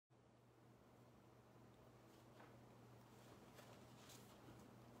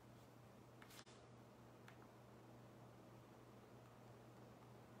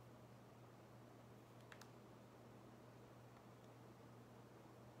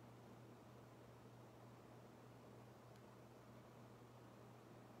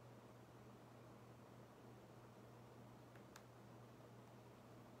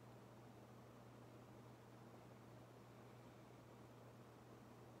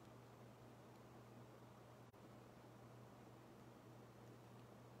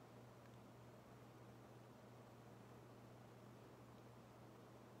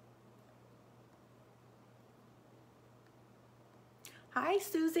Hi,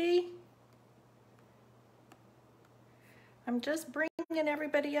 Susie. I'm just bringing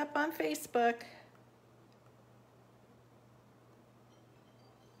everybody up on Facebook.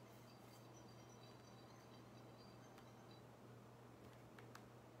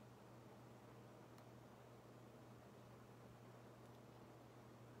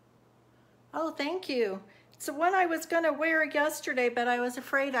 Oh, thank you. It's the one I was going to wear yesterday, but I was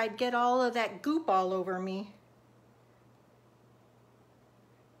afraid I'd get all of that goop all over me.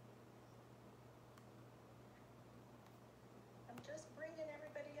 I'm just bringing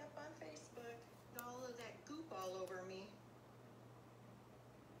everybody up on Facebook. All of that goop all over me.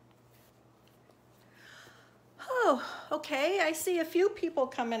 Oh, okay. I see a few people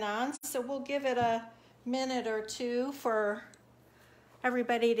coming on, so we'll give it a minute or two for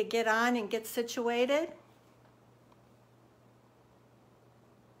everybody to get on and get situated.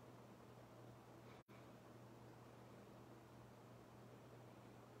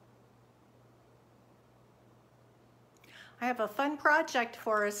 I have a fun project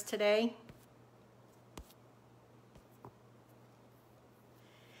for us today.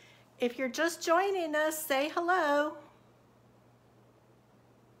 If you're just joining us, say hello.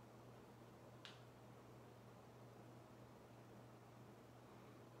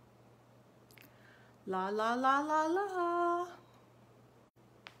 La la la la la.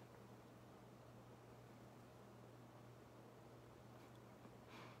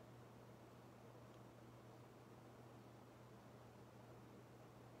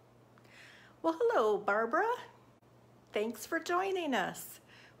 Well, hello, Barbara. Thanks for joining us.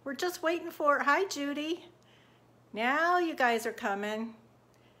 We're just waiting for, hi, Judy. Now you guys are coming.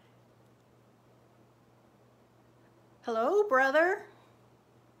 Hello, brother.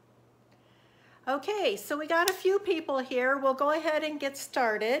 Okay, so we got a few people here. We'll go ahead and get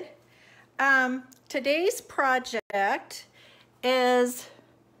started. Today's project is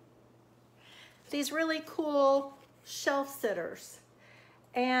these really cool shelf sitters.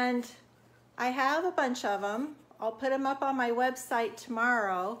 And I have a bunch of them. I'll put them up on my website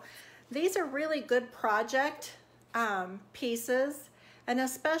tomorrow. These are really good project pieces, and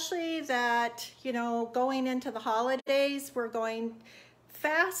especially that, you know, going into the holidays, we're going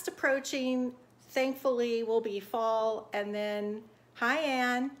fast approaching. Thankfully, will be fall, and then, hi,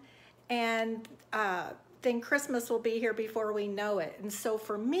 Ann, and then Christmas will be here before we know it. And so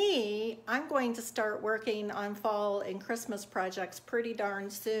for me, I'm going to start working on fall and Christmas projects pretty darn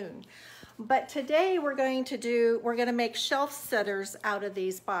soon. But today we're going to make shelf setters out of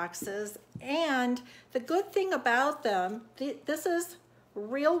these boxes. And the good thing about them, this is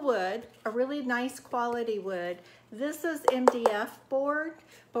real wood, a really nice quality wood. This is MDF board,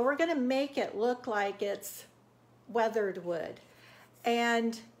 but we're gonna make it look like it's weathered wood.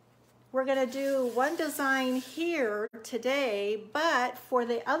 And we're gonna do one design here today, but for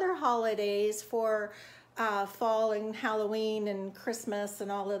the other holidays, for fall and Halloween and Christmas and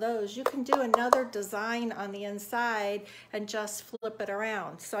all of those, you can do another design on the inside and just flip it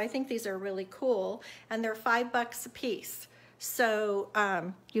around. So I think these are really cool, and they're $5 a piece. So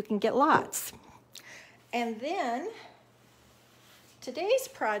you can get lots. And then today's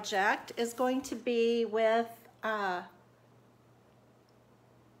project is going to be with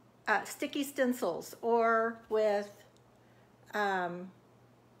sticky stencils, or with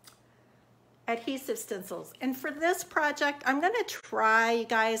adhesive stencils. And for this project, I'm going to try, you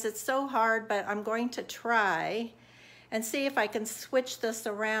guys, it's so hard, but I'm going to try and see if I can switch this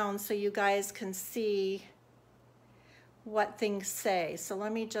around so you guys can see what things say. So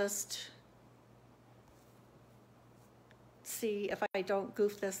let me just see if I don't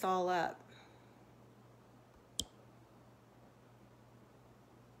goof this all up.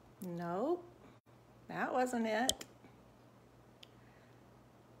 Nope, that wasn't it.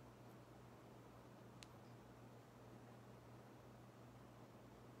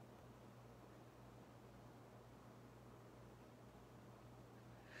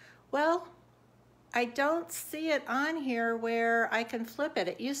 Well, I don't see it on here where I can flip it.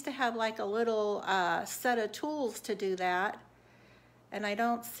 It used to have like a little set of tools to do that, and I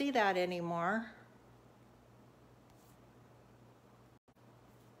don't see that anymore.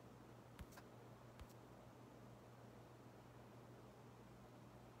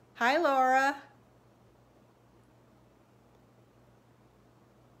 Hi, Laura.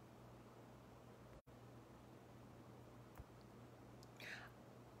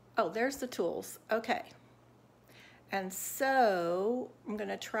 Oh, there's the tools. Okay. And so I'm going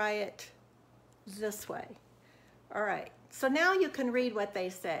to try it this way. All right. So now you can read what they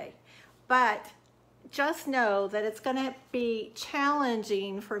say, but just know that it's going to be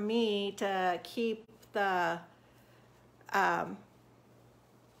challenging for me to keep the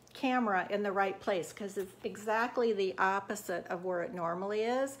camera in the right place because it's exactly the opposite of where it normally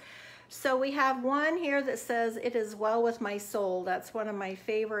is. So we have one here that says, "It is well with my soul." That's one of my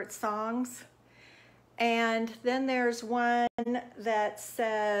favorite songs. And then there's one that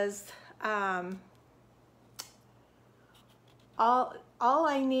says, all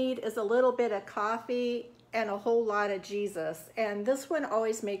I need is a little bit of coffee and a whole lot of Jesus. And this one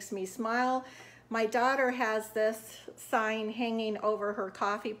always makes me smile. My daughter has this sign hanging over her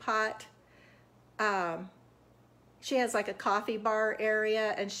coffee pot. She has like a coffee bar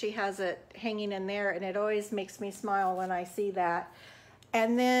area and she has it hanging in there, and it always makes me smile when I see that.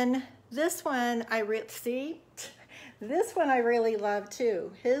 And then this one this one I really love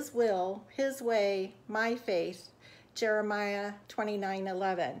too. His will, his way, my faith, Jeremiah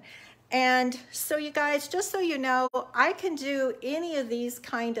 29:11. And so you guys, just so you know, I can do any of these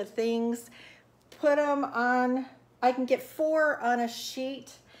kind of things, put them on, I can get 4 on a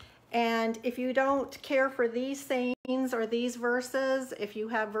sheet. And if you don't care for these sayings or these verses, if you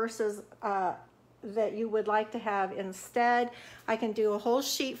have verses that you would like to have instead, I can do a whole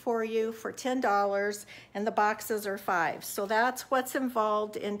sheet for you for $10, and the boxes are $5. So that's what's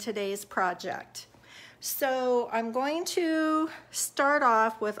involved in today's project. So I'm going to start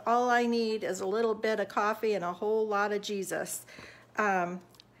off with all I need is a little bit of coffee and a whole lot of Jesus. And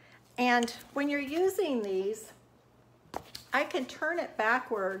when you're using these, I can turn it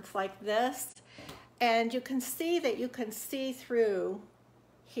backwards like this, and you can see that you can see through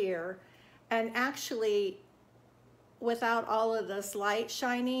here. And actually, without all of this light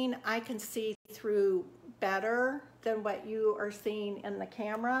shining, I can see through better than what you are seeing in the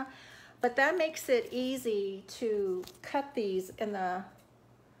camera. But that makes it easy to cut these in the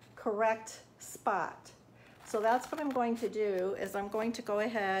correct spot. So that's what I'm going to do, is I'm going to go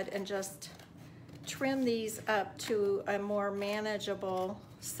ahead and just trim these up to a more manageable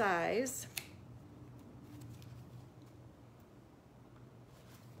size.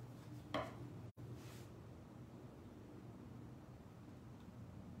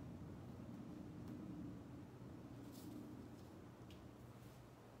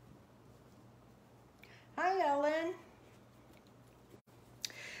 Hi, Ellen.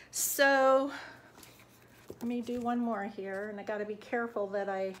 So let me do one more here, and I got to be careful that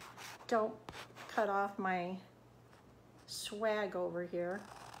I don't cut off my swag over here.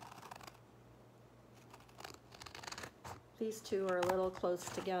 These two are a little close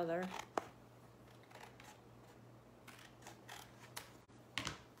together.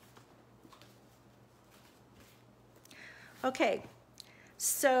 Okay,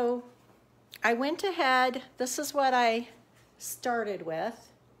 so I went ahead, this is what I started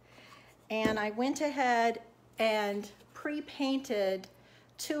with, and I went ahead and pre-painted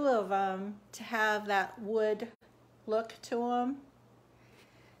 2 of them to have that wood look to them.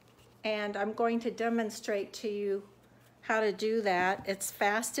 And I'm going to demonstrate to you how to do that. It's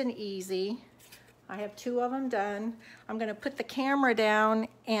fast and easy. I have 2 of them done. I'm going to put the camera down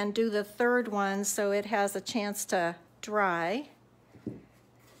and do the 3rd one so it has a chance to dry.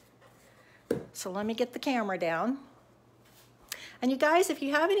 So let me get the camera down. And you guys, if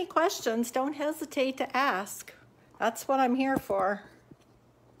you have any questions, don't hesitate to ask. That's what I'm here for.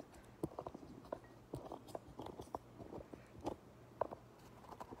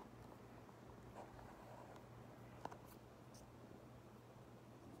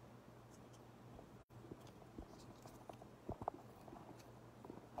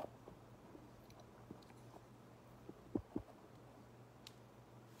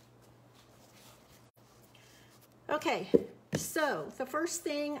 Okay, so the first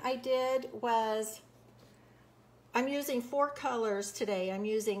thing I did was, I'm using 4 colors today. I'm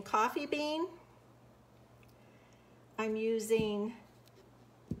using coffee bean, I'm using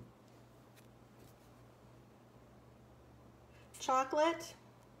chocolate,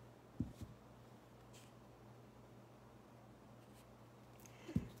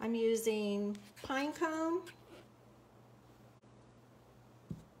 I'm using pine cone,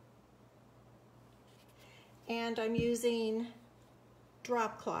 and I'm using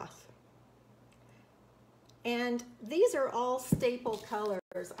drop cloth. And these are all staple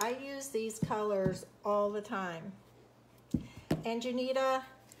colors. I use these colors all the time. And you need a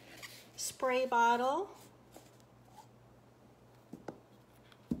spray bottle.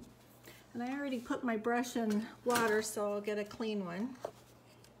 And I already put my brush in water, so I'll get a clean one.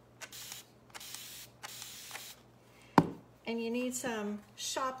 And you need some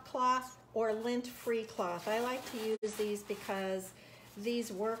shop cloth or lint-free cloth. I like to use these because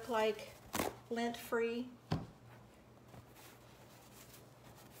these work like lint-free.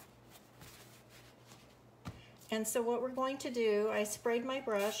 And so what we're going to do, I sprayed my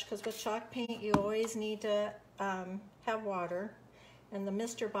brush because with chalk paint you always need to have water, and the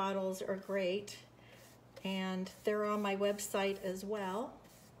mister bottles are great, and they're on my website as well.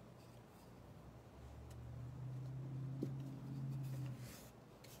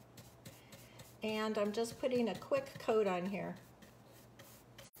 And I'm just putting a quick coat on here.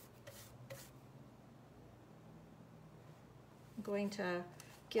 I'm going to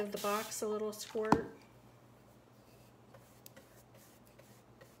give the box a little squirt.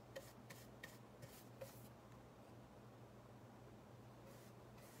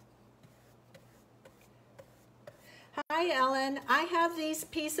 Hi Ellen, I have these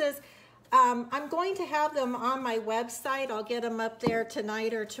pieces. I'm going to have them on my website. I'll get them up there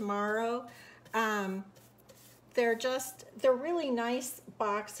tonight or tomorrow. They're really nice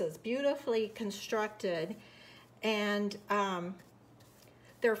boxes, beautifully constructed, and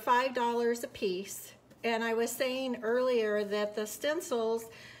they're $5 a piece. And I was saying earlier that the stencils,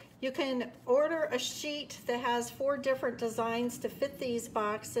 you can order a sheet that has 4 different designs to fit these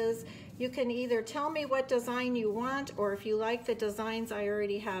boxes. You can either tell me what design you want, or if you like the designs I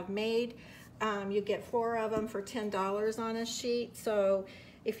already have made, you get 4 of them for $10 on a sheet. So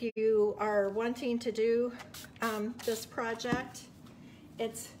if you are wanting to do this project,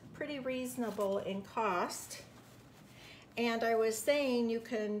 it's pretty reasonable in cost. And I was saying you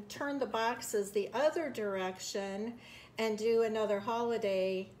can turn the boxes the other direction and do another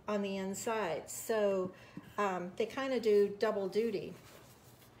holiday on the inside. So they kind of do double duty.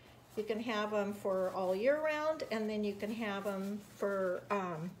 You can have them for all year round, and then you can have them for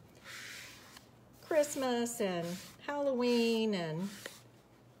Christmas and Halloween and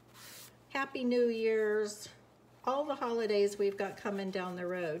Happy New Year's, all the holidays we've got coming down the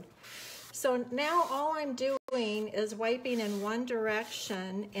road. So now all I'm doing is wiping in one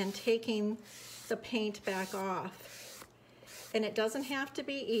direction and taking the paint back off. And it doesn't have to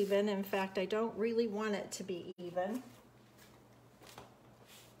be even. In fact, I don't really want it to be even.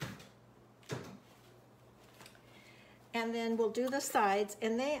 And then we'll do the sides,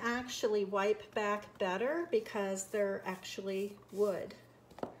 and they actually wipe back better because they're actually wood,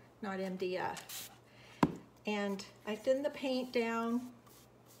 not MDF. And I thin the paint down.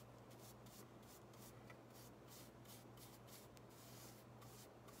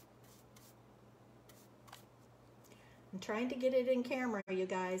 I'm trying to get it in camera, you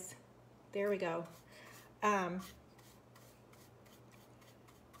guys. There we go. I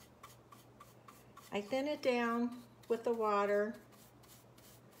thin it down with the water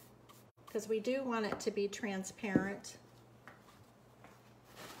because we do want it to be transparent.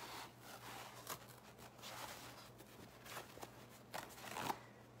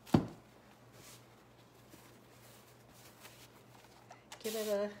 Give it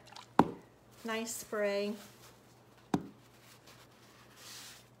a nice spray.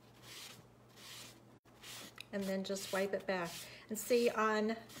 And then just wipe it back. And see,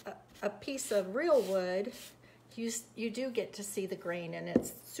 on a piece of real wood, you do get to see the grain, and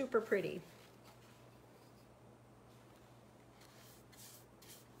it's super pretty.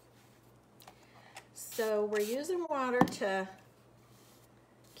 So we're using water to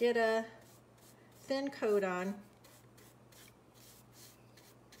get a thin coat on.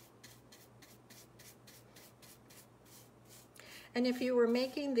 And if you were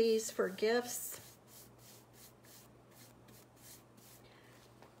making these for gifts,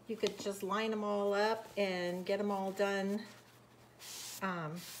 you could just line them all up and get them all done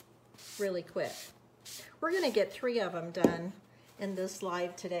really quick. We're gonna get 3 of them done in this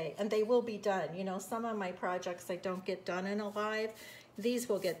live today, and they will be done. You know, some of my projects I don't get done in a live. These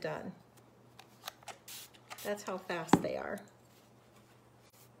will get done. That's how fast they are.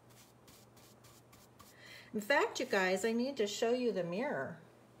 In fact, you guys, I need to show you the mirror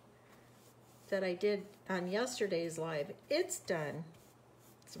that I did on yesterday's live. It's done.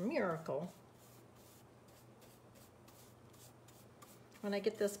 It's a miracle. When I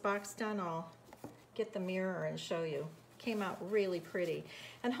get this box done, I'll get the mirror and show you. Came out really pretty.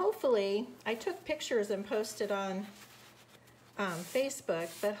 And hopefully, I took pictures and posted on Facebook,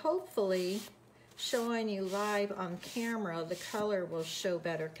 but hopefully showing you live on camera, the color will show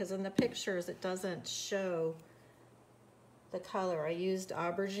better, because in the pictures it doesn't show the color. I used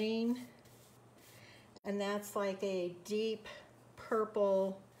aubergine, and that's like a deep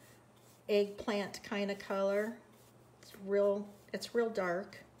purple eggplant kind of color. It's real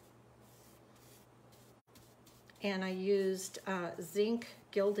dark. And I used zinc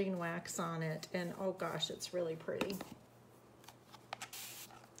gilding wax on it, and oh gosh, it's really pretty.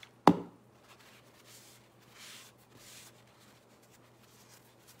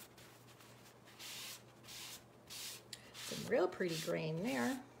 Real pretty green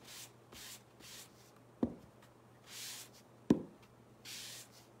there.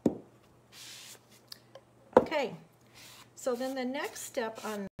 Okay, so then the next step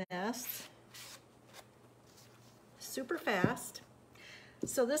on this, super fast.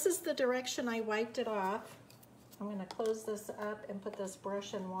 So this is the direction I wiped it off. I'm going to close this up and put this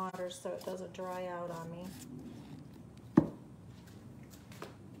brush in water so it doesn't dry out on me.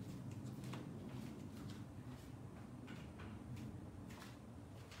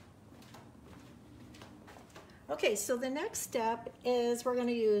 Okay, so the next step is we're going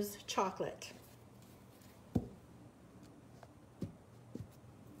to use chocolate.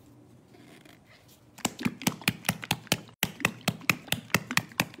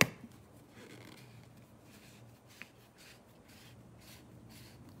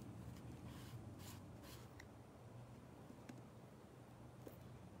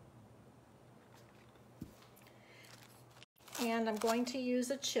 And I'm going to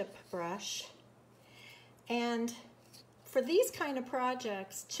use a chip brush. And for these kind of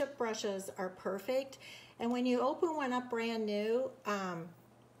projects, chip brushes are perfect. And when you open one up brand new,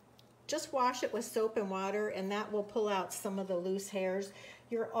 just wash it with soap and water, and that will pull out some of the loose hairs.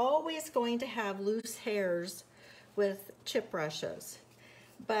 You're always going to have loose hairs with chip brushes,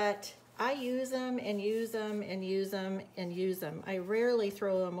 but I use them and use them and use them and use them. I rarely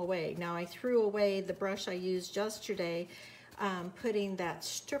throw them away. Now, I threw away the brush I used yesterday, putting that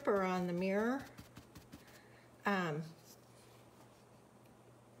stripper on the mirror.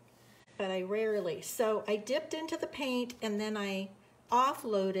 But I rarely. So I dipped into the paint and then I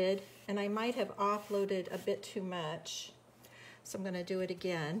offloaded, and I might have offloaded a bit too much. So I'm going to do it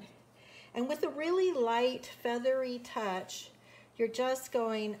again. And with a really light, feathery touch, you're just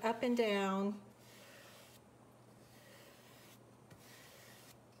going up and down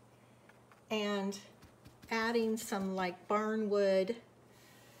and adding some like barnwood.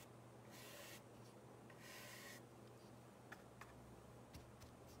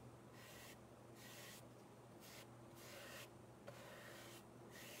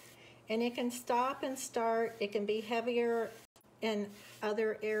 And it can stop and start. It can be heavier in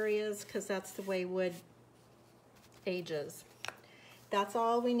other areas because that's the way wood ages. That's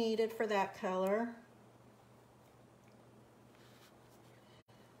all we needed for that color.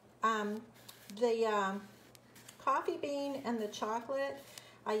 The coffee bean and the chocolate,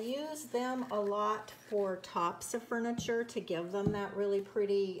 I use them a lot for tops of furniture to give them that really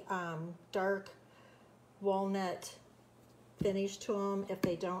pretty dark walnut finish to them if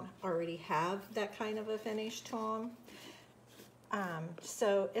they don't already have that kind of a finish to them.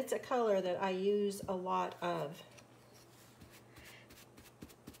 So it's a color that I use a lot of.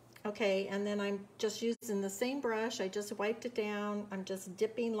 Okay, and then I'm just using the same brush. I just wiped it down. I'm just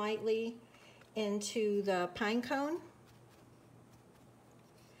dipping lightly into the pine cone.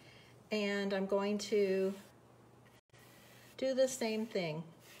 And I'm going to do the same thing.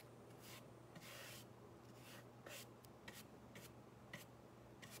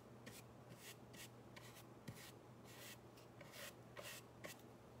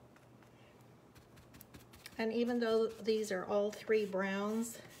 And even though these are all three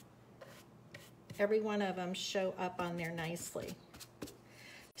browns, every one of them show up on there nicely.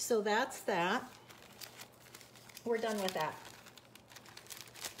 So that's that. We're done with that.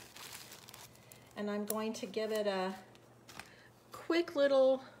 And I'm going to give it a quick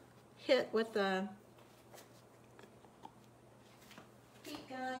little hit with the heat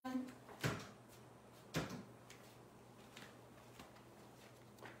gun.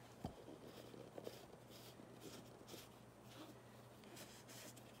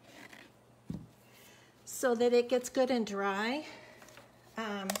 So that it gets good and dry.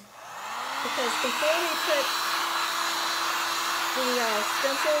 Because before we put the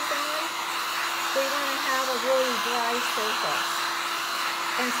stencils on, we want to have a really dry surface.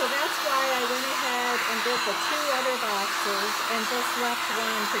 And so that's why I went ahead and did the two other boxes and just left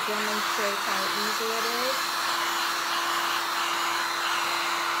one to demonstrate how easy it is.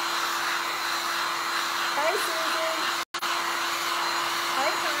 Hi, Susan. Hi,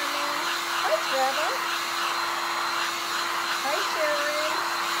 Carmen. Hi, Deborah. Hi, Sherry.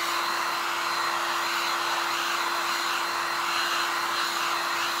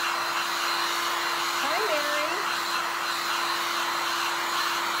 Hi,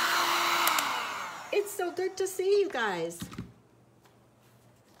 Mary. It's so good to see you guys.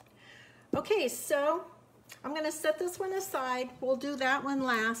 Okay, so I'm going to set this one aside. We'll do that one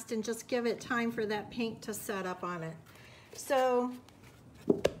last and just give it time for that paint to set up on it. So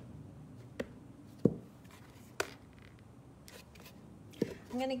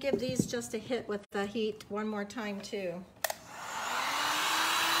I'm going to give these just a hit with the heat one more time too.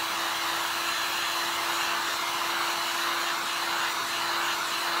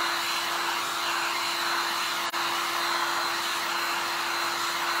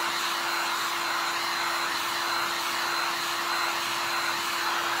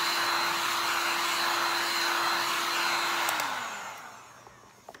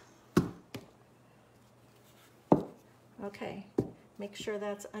 Okay, make sure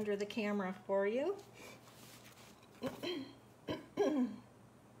that's under the camera for you. And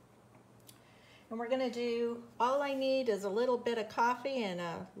we're gonna do, all I need is a little bit of coffee and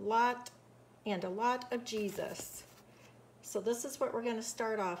a lot of Jesus. So this is what we're gonna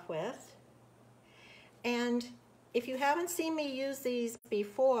start off with. And if you haven't seen me use these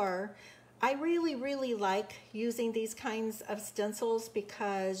before, I really like using these kinds of stencils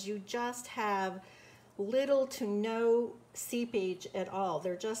because you just have little to no seepage at all.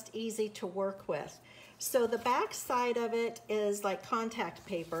 They're just easy to work with. So the back side of it is like contact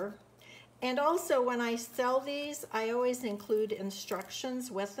paper. And also when I sell these, I always include instructions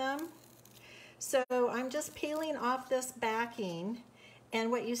with them. So I'm just peeling off this backing,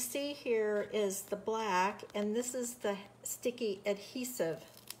 and what you see here is the black, and this is the sticky adhesive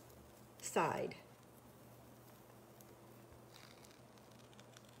side.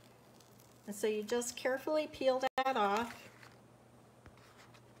 And so you just carefully peel that off.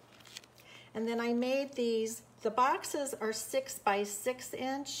 And then I made these, the boxes are 6 by 6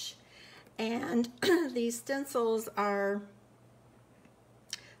 inch, and these stencils are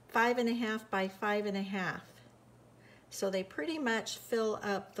 5.5 by 5.5. So they pretty much fill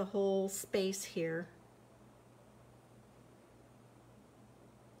up the whole space here.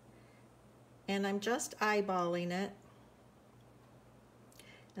 And I'm just eyeballing it.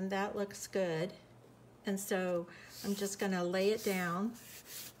 And that looks good. And so I'm just gonna lay it down,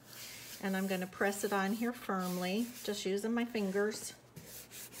 and I'm gonna press it on here firmly, just using my fingers.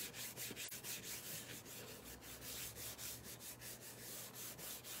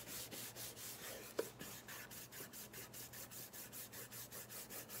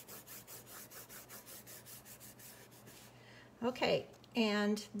 Okay,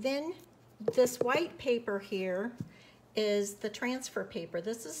 and then this white paper here is the transfer paper.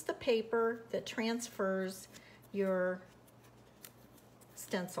 This is the paper that transfers your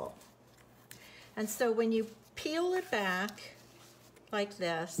stencil. And so when you peel it back like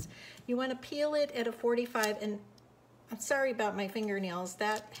this, you want to peel it at a 45, and I'm sorry about my fingernails,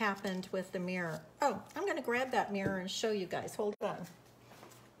 that happened with the mirror. Oh, I'm going to grab that mirror and show you guys. Hold on.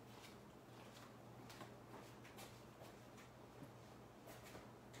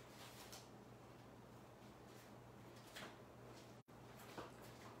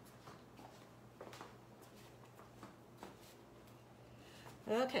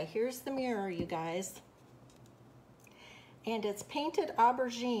 Okay, here's the mirror, you guys. And it's painted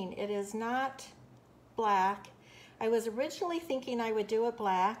aubergine. It is not black. I was originally thinking I would do it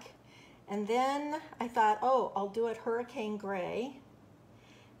black, and then I thought, oh, I'll do it hurricane gray.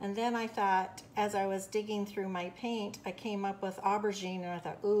 And then I thought, as I was digging through my paint, I came up with aubergine, and I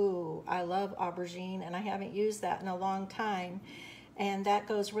thought, ooh, I love aubergine, and I haven't used that in a long time. And that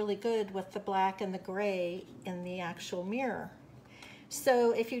goes really good with the black and the gray in the actual mirror.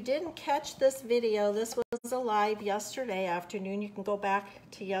 So if you didn't catch this video, this was a live yesterday afternoon. You can go back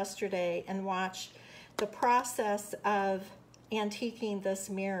to yesterday and watch the process of antiquing this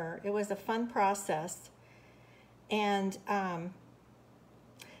mirror. It was a fun process. And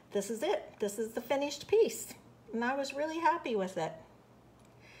this is it. This is the finished piece. And I was really happy with it.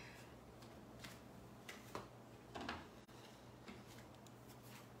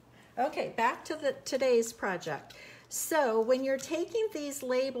 Okay, back to today's project. So when you're taking these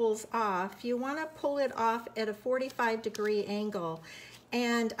labels off, you want to pull it off at a 45-degree angle.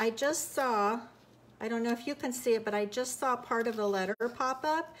 And I just saw, I don't know if you can see it, but I just saw part of the letter pop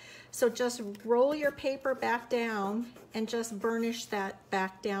up. So just roll your paper back down and just burnish that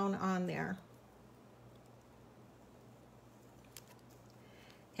back down on there.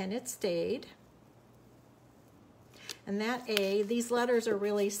 And it stayed. And that A, these letters are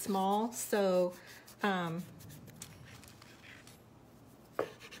really small, so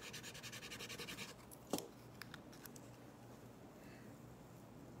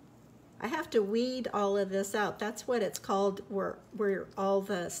I have to weed all of this out. That's what it's called, where all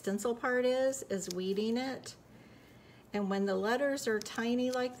the stencil part is weeding it. And when the letters are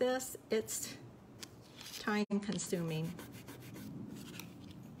tiny like this, it's time consuming.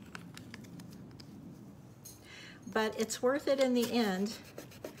 But it's worth it in the end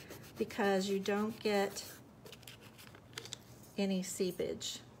because you don't get any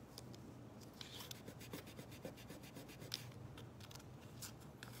seepage.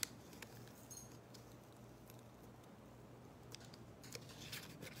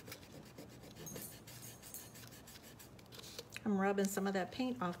 I'm rubbing some of that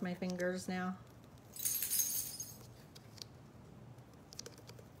paint off my fingers now.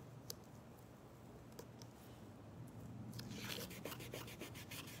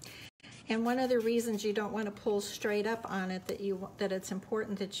 And one of the reasons you don't want to pull straight up on it, that it's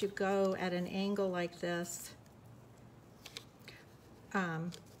important that you go at an angle like this,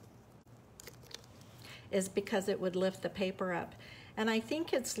 is because it would lift the paper up. And I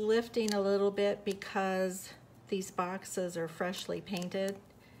think it's lifting a little bit because these boxes are freshly painted.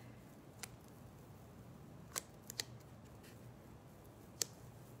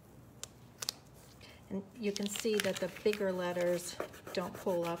 And you can see that the bigger letters don't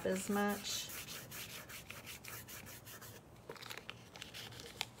pull up as much.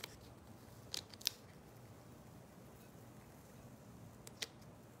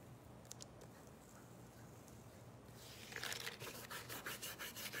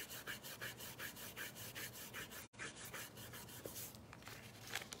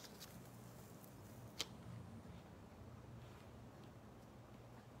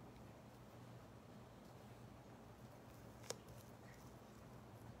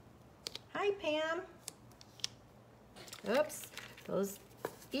 Hi, Pam. Oops, those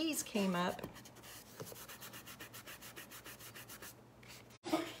E's came up.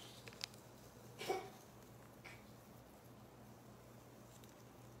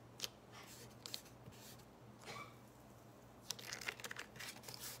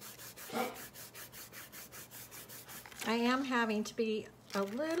 I am having to be a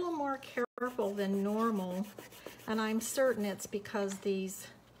little more careful than normal, and I'm certain it's because these,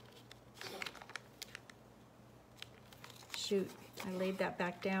 shoot, I laid that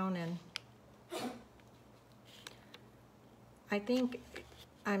back down, and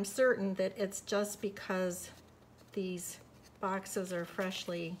I'm certain that it's just because these boxes are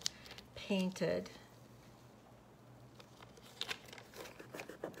freshly painted.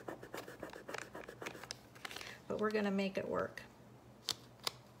 But we're going to make it work.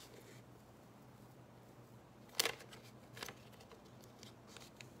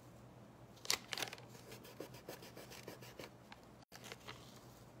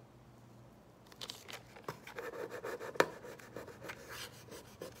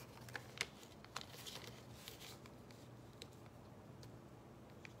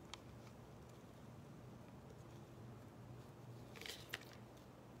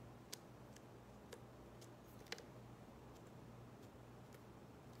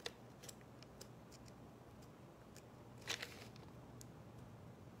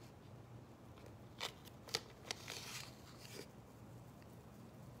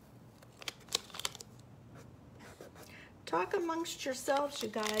 Talk amongst yourselves, you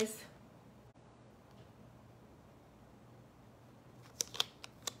guys.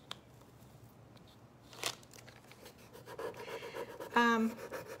 On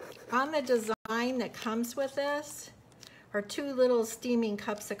the design that comes with this are two little steaming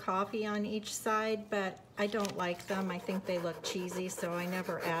cups of coffee on each side, but I don't like them. I think they look cheesy, so I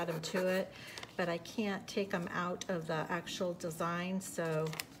never add them to it. But I can't take them out of the actual design, so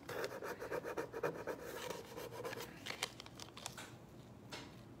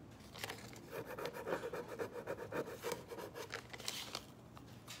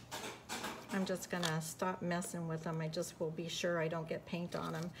I'm just gonna stop messing with them. I just will be sure I don't get paint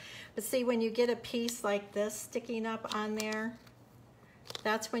on them. But see, when you get a piece like this sticking up on there,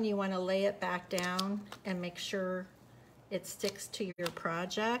 that's when you want to lay it back down and make sure it sticks to your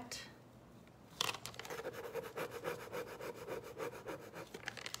project.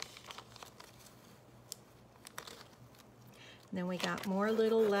 And then we got more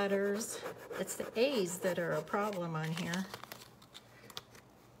little letters. It's the A's that are a problem on here.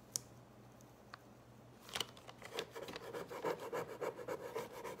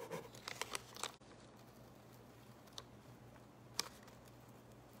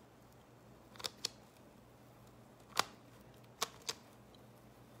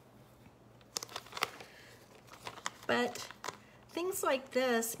 But things like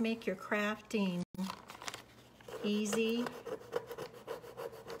this make your crafting easy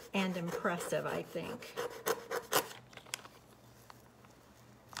and impressive, I think.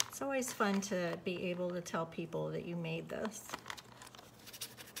 It's always fun to be able to tell people that you made this.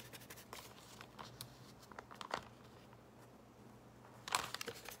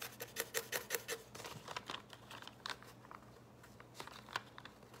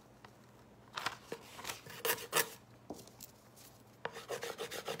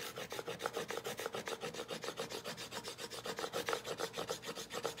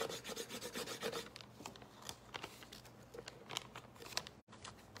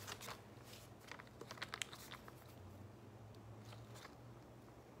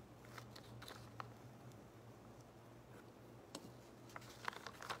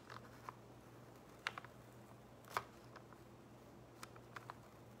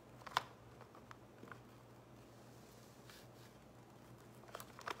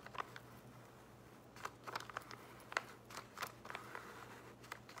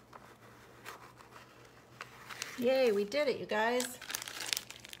 Yay, we did it, you guys.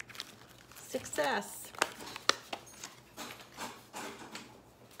 Success.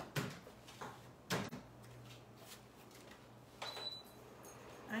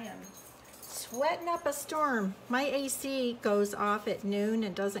 I am sweating up a storm. My AC goes off at noon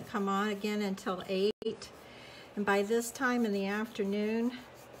and doesn't come on again until 8. And by this time in the afternoon,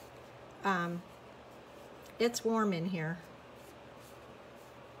 it's warm in here.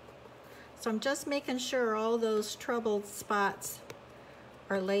 So I'm just making sure all those troubled spots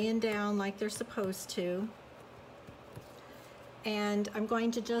are laying down like they're supposed to. And I'm going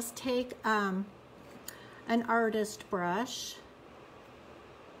to just take an artist brush.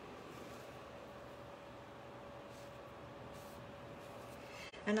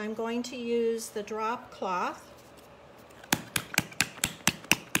 And I'm going to use the drop cloth.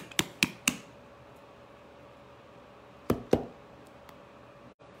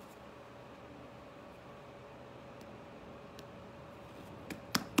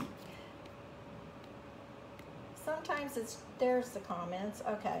 Sometimes there's the comments,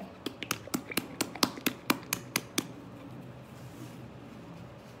 okay.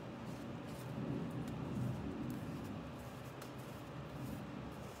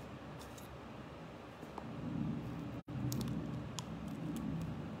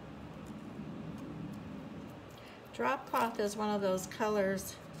 Drop cloth is one of those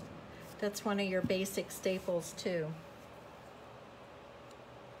colors that's one of your basic staples too.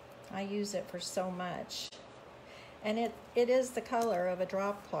 I use it for so much. And it is the color of a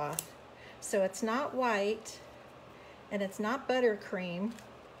drop cloth. So it's not white and it's not buttercream.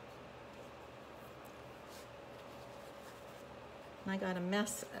 I got a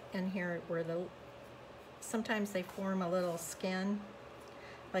mess in here where sometimes they form a little skin.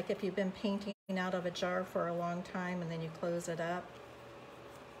 Like if you've been painting out of a jar for a long time and then you close it up.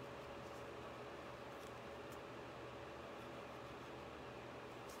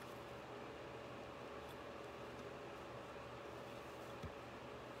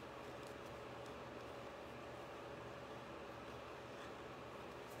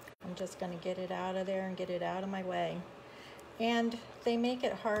 I'm just going to get it out of there and get it out of my way. And they make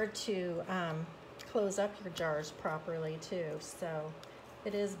it hard to close up your jars properly too, so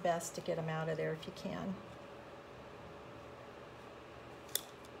it is best to get them out of there if you can.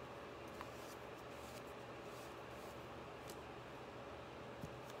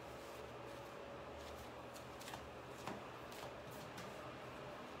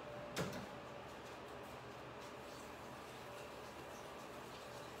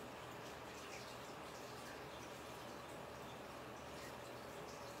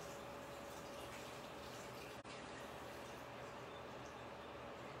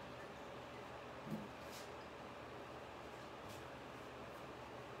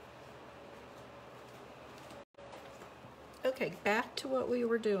 Okay, back to what we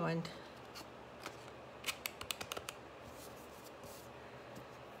were doing.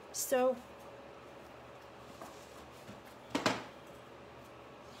 So,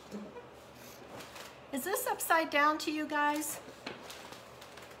 is this upside down to you guys?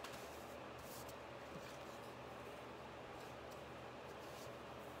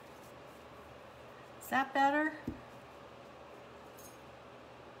 Is that better?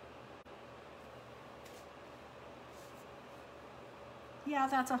 Yeah,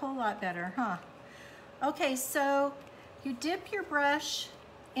 that's a whole lot better, huh? Okay, so you dip your brush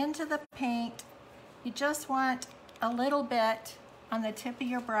into the paint. You just want a little bit on the tip of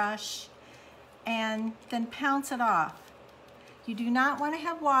your brush and then pounce it off. You do not want to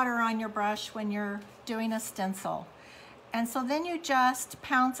have water on your brush when you're doing a stencil. And so then you just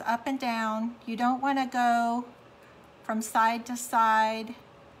pounce up and down. You don't want to go from side to side.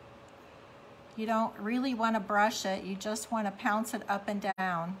 You don't really want to brush it, you just want to pounce it up and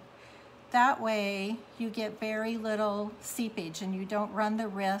down. That way you get very little seepage and you don't run the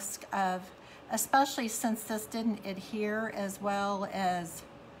risk of, especially since this didn't adhere as well as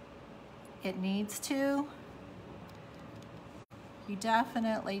it needs to, you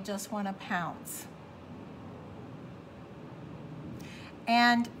definitely just want to pounce.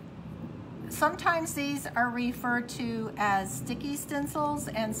 And sometimes these are referred to as sticky stencils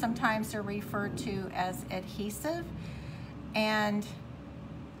and sometimes they're referred to as adhesive. And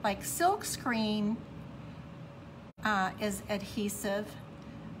like silk screen is adhesive,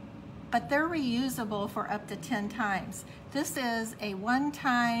 but they're reusable for up to 10 times. This is a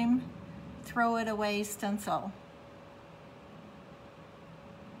one-time throw it away stencil.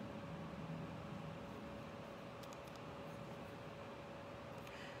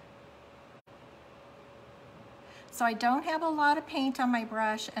 So I don't have a lot of paint on my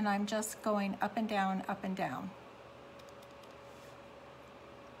brush and I'm just going up and down, up and down.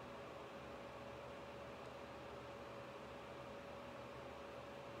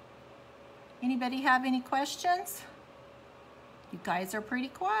 Anybody have any questions? You guys are pretty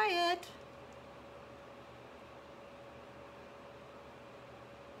quiet.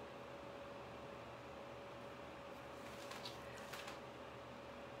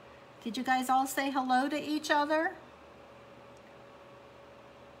 Did you guys all say hello to each other?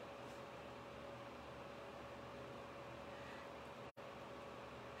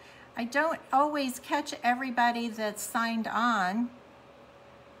 I don't always catch everybody that's signed on.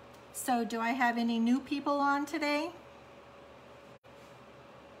 So do I have any new people on today?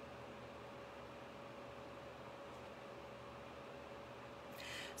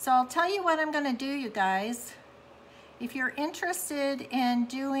 So I'll tell you what I'm going to do, you guys. If you're interested in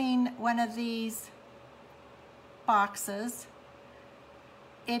doing one of these boxes,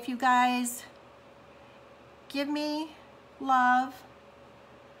 if you guys give me love.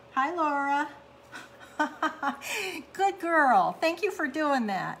 Hi, Laura. Good girl. Thank you for doing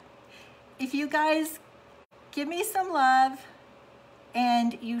that. If you guys give me some love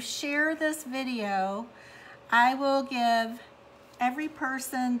and you share this video, I will give every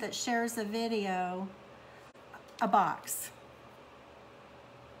person that shares a video a box.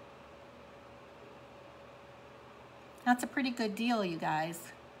 That's a pretty good deal, you guys.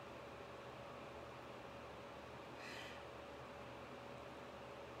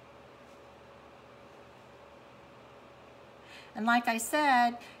 And like I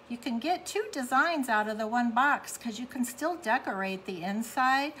said, you can get 2 designs out of the one box because you can still decorate the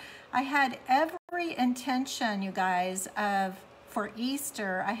inside. I had every intention, you guys, of for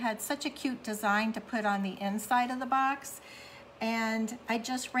Easter, I had such a cute design to put on the inside of the box, and I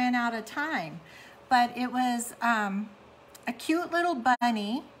just ran out of time. But it was a cute little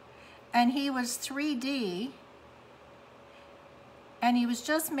bunny, and he was 3D, and he was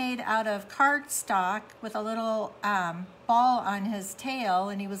just made out of cardstock with a little ball on his tail,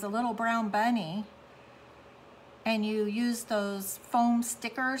 and he was a little brown bunny. And you used those foam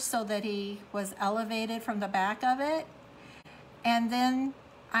stickers so that he was elevated from the back of it. And then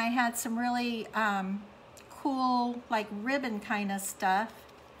I had some really cool, like ribbon kind of stuff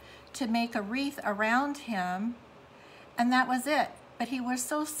to make a wreath around him. And that was it. But he was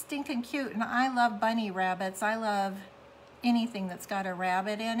so stinking cute. And I love bunny rabbits. I love anything that's got a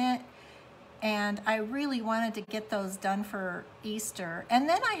rabbit in it. And I really wanted to get those done for Easter. And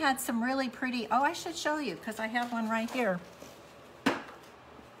then I had some really pretty, oh, I should show you because I have one right here.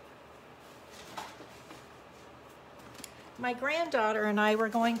 My granddaughter and I were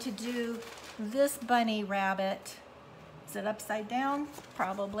going to do this bunny rabbit. Is it upside down?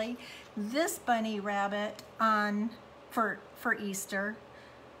 Probably. This bunny rabbit on for Easter,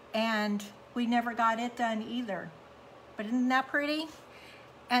 and we never got it done either. But isn't that pretty?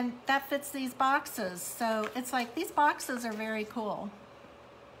 And that fits these boxes. So it's like these boxes are very cool.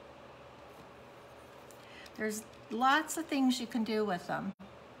 There's lots of things you can do with them.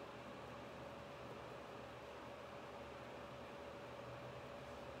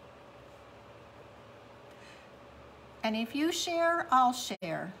 And if you share, I'll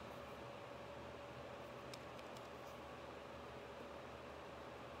share.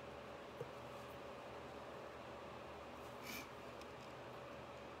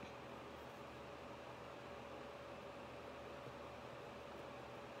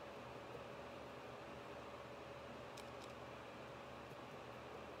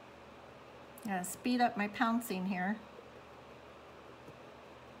 Yeah, speed up my pouncing here.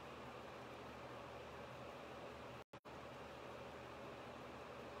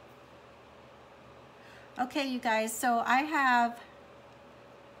 Okay, you guys, so I have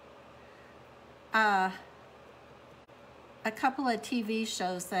a couple of TV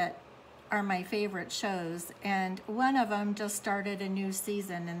shows that are my favorite shows, and one of them just started a new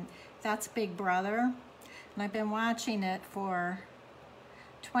season, and that's Big Brother. And I've been watching it for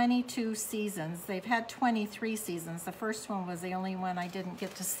 22 seasons. They've had 23 seasons. The first one was the only one I didn't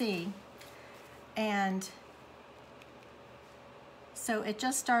get to see. And so it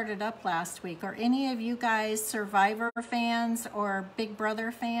just started up last week. Are any of you guys Survivor fans or Big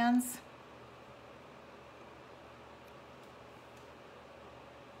Brother fans?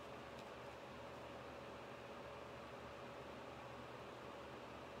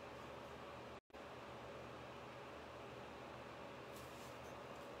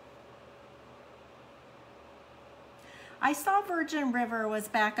 I saw Virgin River was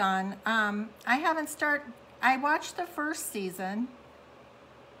back on. I watched the first season.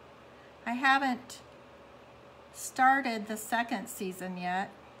 I haven't started the second season yet.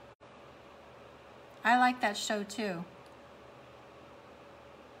 I like that show too.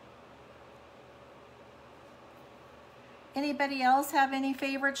 Anybody else have any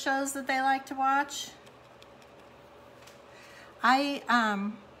favorite shows that they like to watch?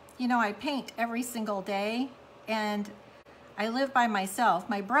 You know, I paint every single day, and I live by myself.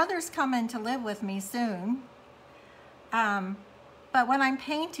 My brother's coming to live with me soon. But when I'm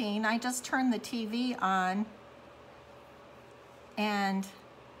painting, I just turn the TV on, and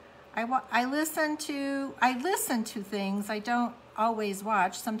I listen to things. I don't always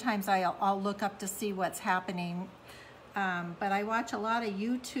watch. Sometimes I'll look up to see what's happening. But I watch a lot of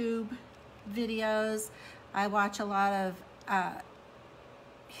YouTube videos. I watch a lot of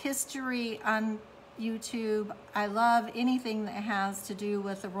history on YouTube. I love anything that has to do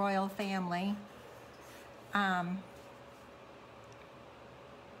with the royal family.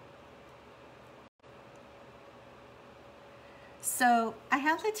 So I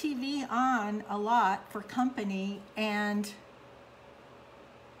have the TV on a lot for company, and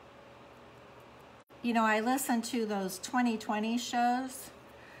you know, I listen to those 2020 shows.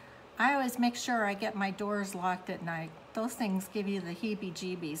 I always make sure I get my doors locked at night. Those things give you the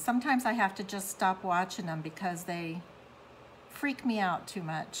heebie-jeebies. Sometimes I have to just stop watching them because they freak me out too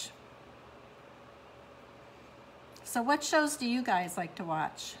much. So what shows do you guys like to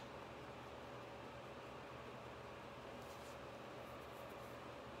watch?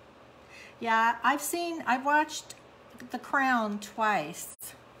 Yeah, I've watched The Crown twice.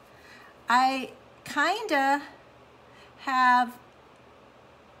 I kinda have,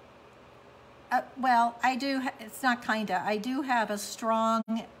 well, I do, it's not kinda, I do have a strong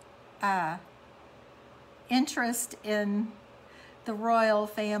interest in the royal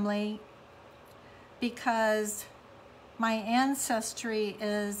family because my ancestry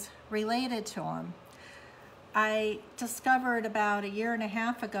is related to them. I discovered about 1.5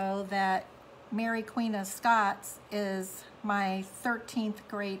 years ago that Mary Queen of Scots is my 13th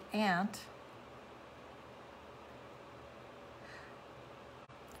great aunt.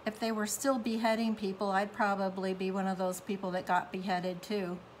 If they were still beheading people, I'd probably be one of those people that got beheaded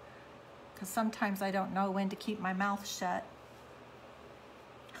too. Because sometimes I don't know when to keep my mouth shut.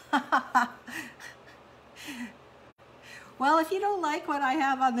 Well, if you don't like what I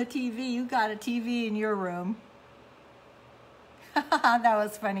have on the TV, you got a TV in your room. That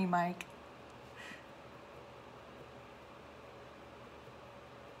was funny, Mike.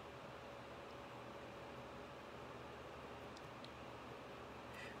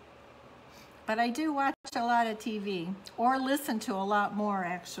 But I do watch a lot of TV, or listen to a lot more,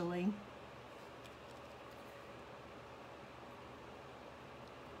 actually.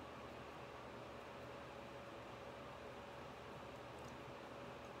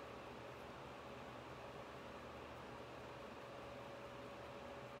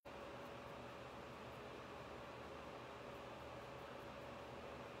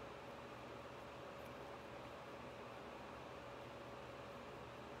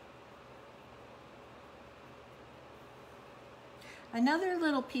 Another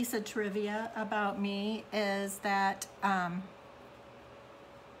little piece of trivia about me is that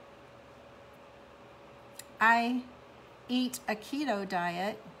I eat a keto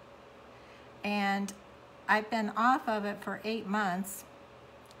diet, and I've been off of it for 8 months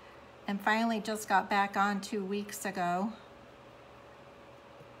and finally just got back on 2 weeks ago,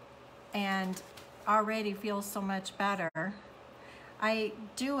 and already feel so much better. I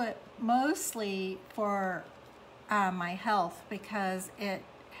do it mostly for my health because it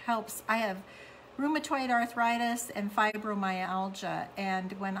helps. I have rheumatoid arthritis and fibromyalgia,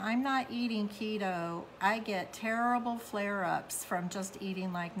 and when I'm not eating keto, I get terrible flare-ups from just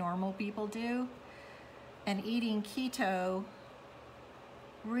eating like normal people do, and eating keto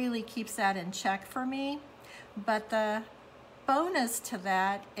really keeps that in check for me. But the bonus to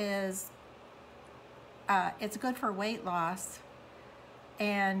that is it's good for weight loss,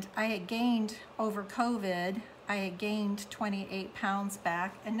 and I had gained over COVID. I had gained 28 pounds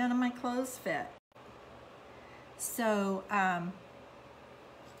back, and none of my clothes fit. So,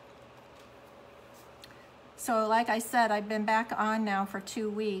 like I said, I've been back on now for 2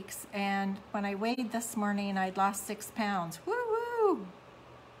 weeks, and when I weighed this morning, I'd lost 6 pounds. Woo-woo!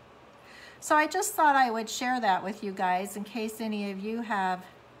 So I just thought I would share that with you guys in case any of you have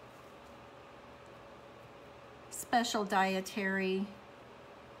special dietary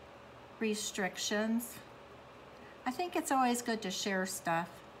restrictions. I think it's always good to share stuff,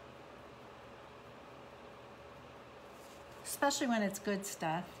 especially when it's good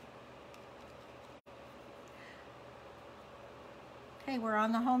stuff. Okay, we're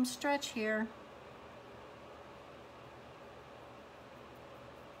on the home stretch here.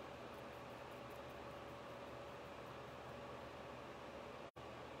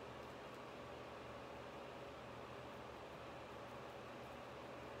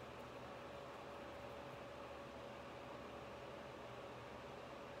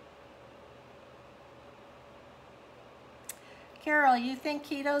 Carol, you think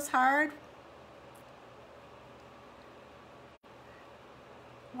keto's hard?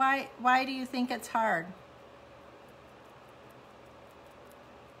 Why do you think it's hard?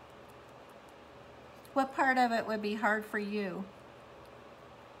 What part of it would be hard for you?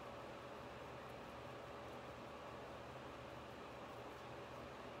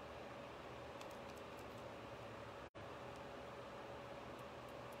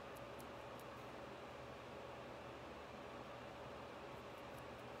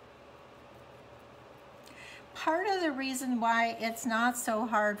 Part of the reason why it's not so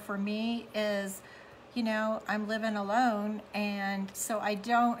hard for me is, you know, I'm living alone, and so I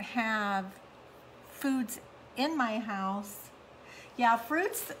don't have foods in my house. Yeah,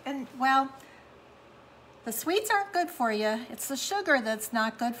 fruits, and well, the sweets aren't good for you. It's the sugar that's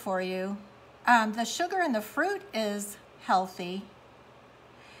not good for you. The sugar in the fruit is healthy.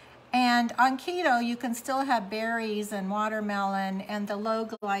 And on keto, you can still have berries and watermelon and the low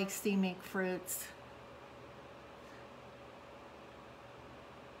glycemic fruits.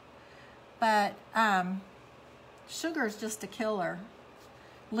 But sugar is just a killer,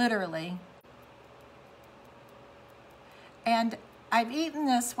 literally. And I've eaten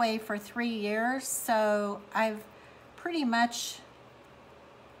this way for 3 years, so I've pretty much,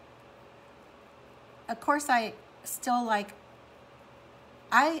 of course I still like,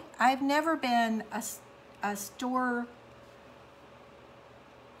 I've never been a store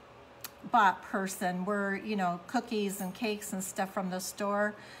bought person where, you know, cookies and cakes and stuff from the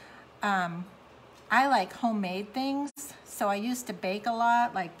store. I like homemade things, so I used to bake a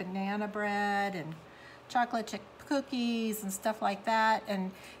lot, like banana bread and chocolate chip cookies and stuff like that.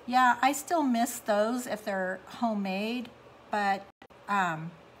 And yeah, I still miss those if they're homemade, but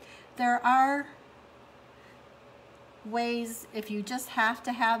there are ways, if you just have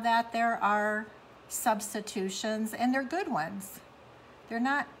to have that, there are substitutions, and they're good ones. They're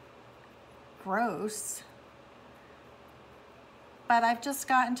not gross. But I've just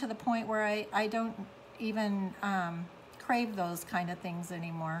gotten to the point where I don't even crave those kind of things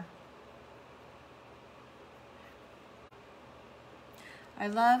anymore. I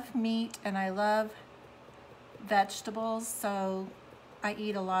love meat and I love vegetables, so I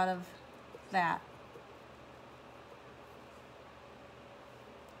eat a lot of that.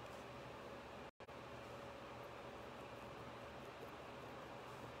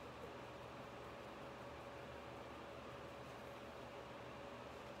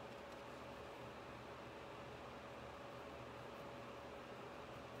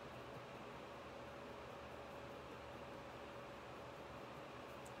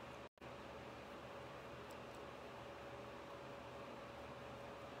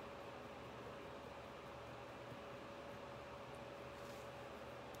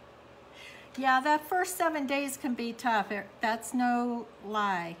 Yeah, that first 7 days can be tough. That's no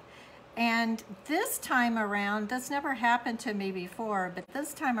lie. And this time around, that's never happened to me before, but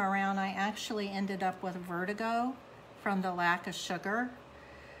this time around I actually ended up with vertigo from the lack of sugar.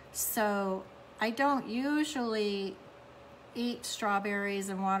 So I don't usually eat strawberries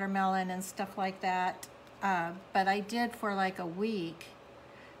and watermelon and stuff like that, but I did for like a week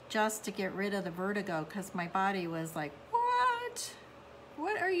just to get rid of the vertigo, because my body was like, what?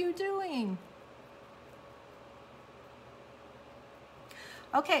 What are you doing?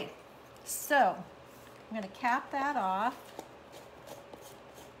 Okay, so I'm going to cap that off.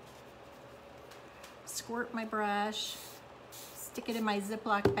 Squirt my brush. Stick it in my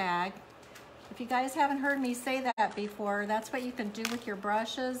Ziploc bag. If you guys haven't heard me say that before, that's what you can do with your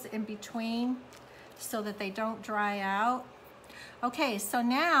brushes in between so that they don't dry out. Okay, so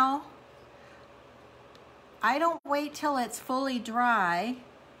now I don't wait till it's fully dry,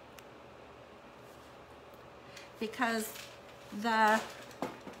 because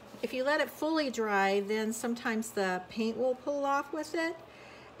if you let it fully dry, then sometimes the paint will pull off with it.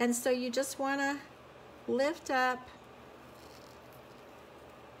 And so you just want to lift up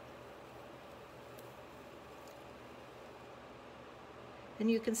and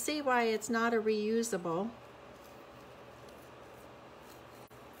you can see why it's not a reusable.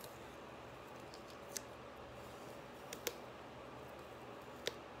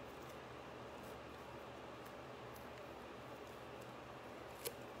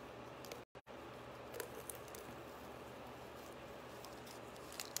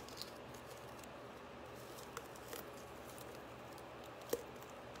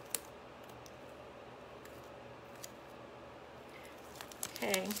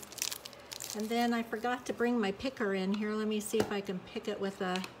 Okay, and then I forgot to bring my picker in here. Let me see if I can pick it with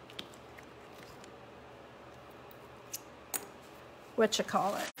a,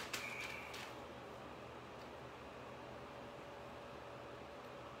 whatchamacallit.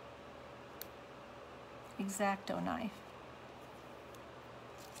 X-Acto knife.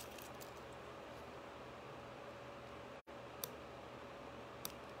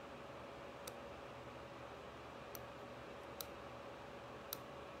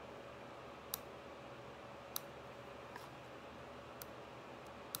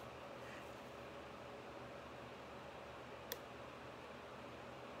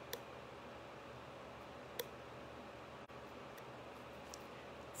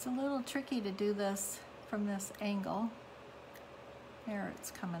 It's a little tricky to do this from this angle. There,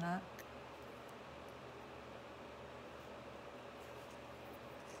 it's coming up.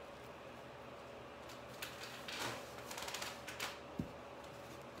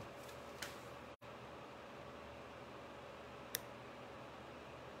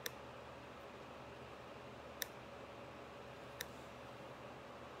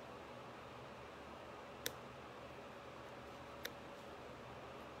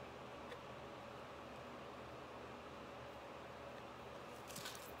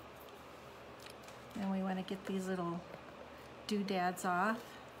 And we want to get these little doodads off.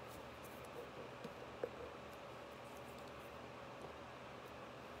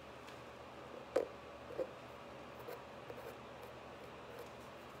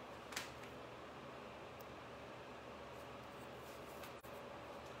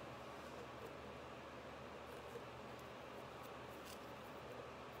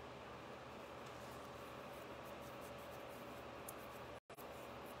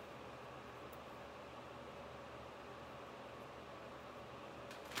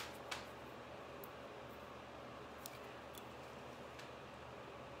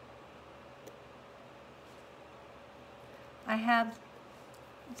 I have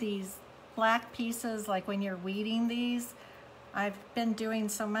these black pieces, like when you're weeding these. I've been doing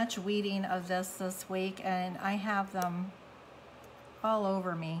so much weeding of this week, and I have them all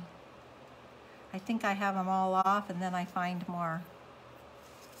over me. I think I have them all off, and then I find more.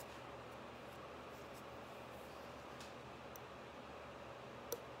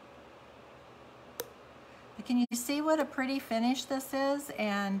 But can you see what a pretty finish this is?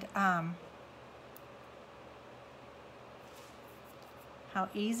 And how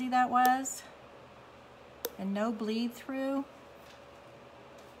easy that was, and no bleed through.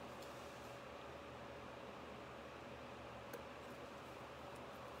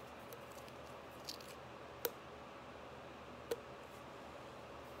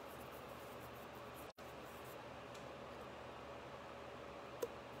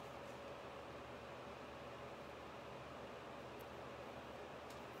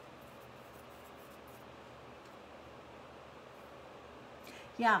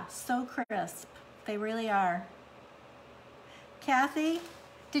 Yeah, so crisp. They really are. Kathy,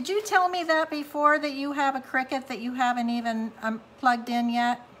 did you tell me that before, that you have a Cricut that you haven't even plugged in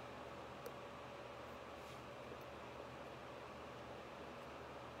yet?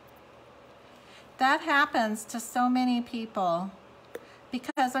 That happens to so many people,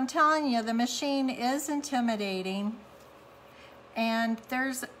 because I'm telling you, the machine is intimidating, and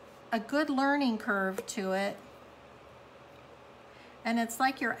there's a good learning curve to it. And it's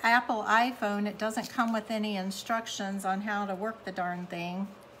like your Apple iPhone. It doesn't come with any instructions on how to work the darn thing.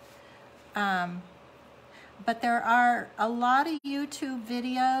 But there are a lot of YouTube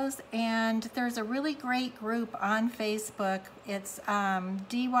videos, and there's a really great group on Facebook. It's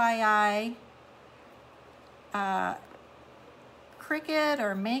DIY Cricut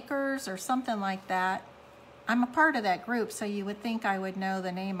or Makers or something like that. I'm a part of that group, so you would think I would know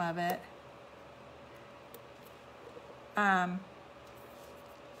the name of it.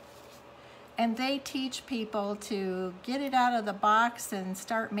 And they teach people to get it out of the box and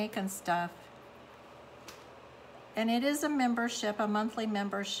start making stuff. And it is a membership, a monthly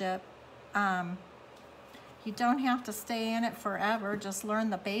membership. You don't have to stay in it forever, just learn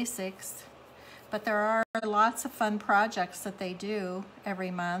the basics. But there are lots of fun projects that they do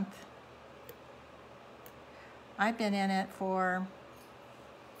every month. I've been in it for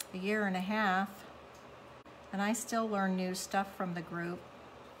a year and a half, and I still learn new stuff from the group.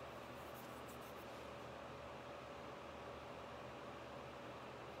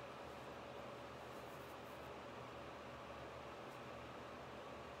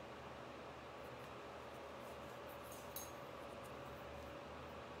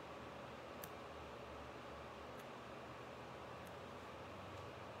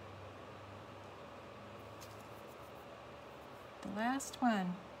 The last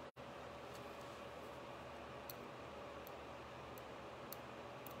one.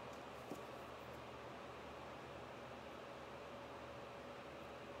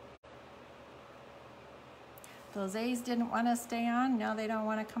 Those A's didn't want to stay on, now they don't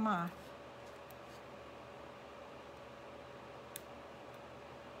want to come off.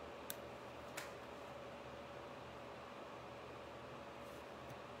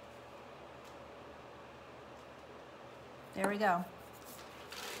 There we go.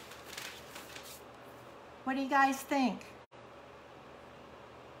 What do you guys think?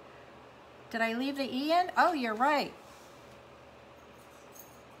 Did I leave the E in? Oh, you're right.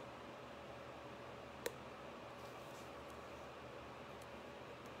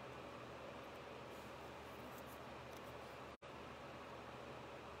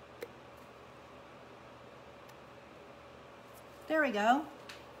 There we go.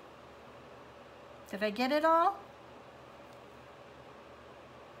 Did I get it all?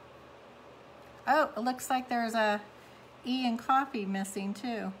 Oh, it looks like there's a E in coffee missing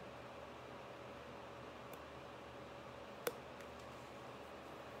too.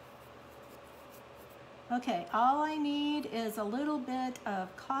 Okay, all I need is a little bit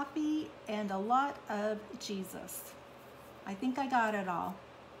of coffee and a lot of Jesus. I think I got it all.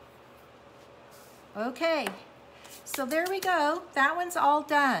 Okay, so there we go. That one's all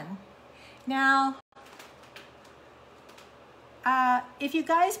done. Now, if you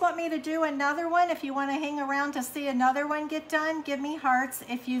guys want me to do another one, if you want to hang around to see another one get done, give me hearts.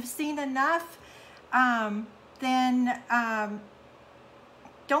 If you've seen enough, then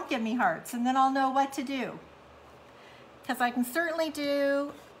don't give me hearts, and then I'll know what to do. Because I can certainly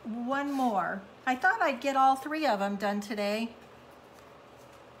do one more. I thought I'd get all 3 of them done today.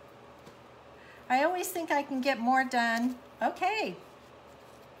 I always think I can get more done. Okay.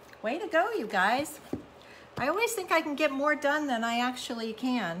 Way to go, you guys. I always think I can get more done than I actually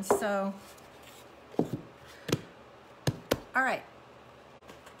can, so. All right.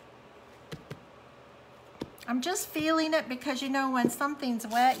 I'm just feeling it because, you know, when something's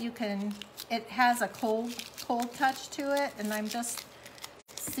wet, it has a cold touch to it, and I'm just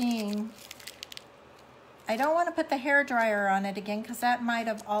seeing. I don't want to put the hair dryer on it again because that might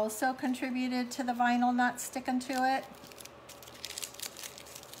have also contributed to the vinyl not sticking to it.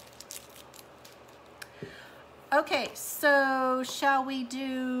 Okay, so shall we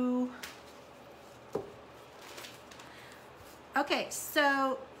do, okay,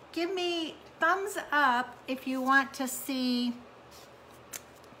 so give me thumbs up if you want to see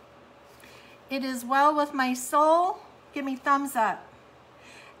It Is Well With My Soul. Give me thumbs up.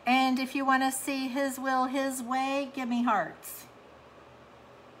 And if you want to see His Will, His Way, give me hearts.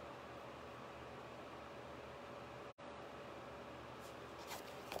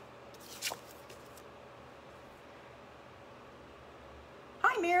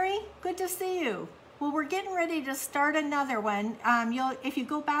 Hi, Mary. Good to see you. Well, we're getting ready to start another one. If you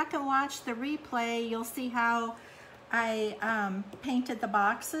go back and watch the replay, you'll see how I painted the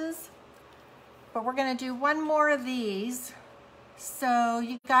boxes. But we're going to do one more of these. So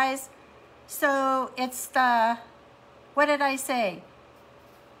you guys, so it's the, what did I say?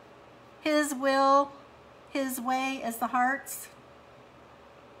 His will, His way is the hearts.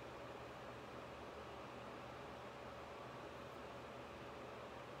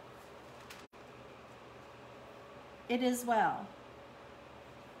 It is well.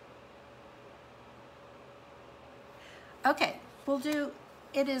 Okay, we'll do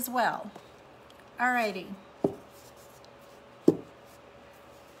It Is Well. Alrighty.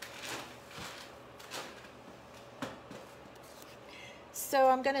 So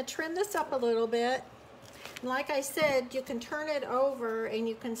I'm going to trim this up a little bit. And like I said, you can turn it over and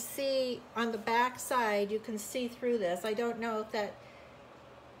you can see on the back side, you can see through this. I don't know if that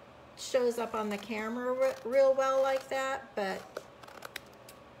shows up on the camera real well like that, but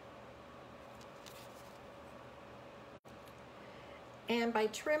and by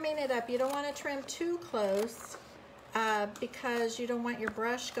trimming it up, you don't want to trim too close because you don't want your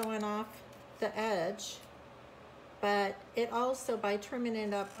brush going off the edge. But it also, by trimming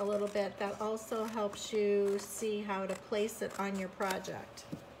it up a little bit, that also helps you see how to place it on your project.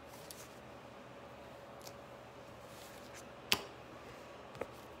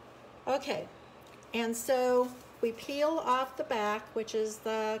 Okay, and so we peel off the back, which is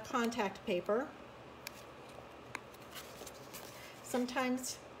the contact paper.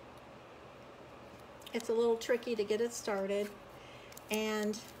 Sometimes it's a little tricky to get it started.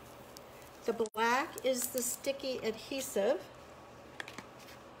 And the black is the sticky adhesive.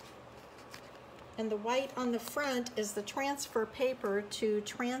 And the white on the front is the transfer paper to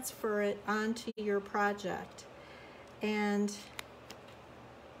transfer it onto your project. And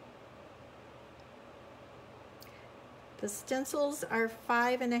the stencils are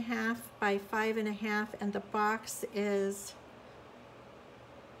 5.5 by 5.5, and the box is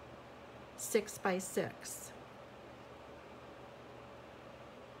 6 by 6.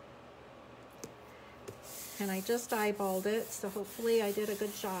 And I just eyeballed it, so hopefully I did a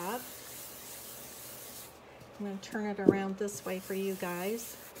good job. I'm going to turn it around this way for you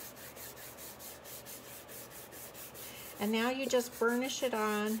guys. And now you just burnish it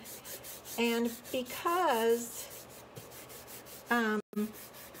on. And because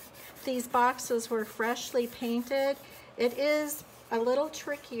these boxes were freshly painted, it is a little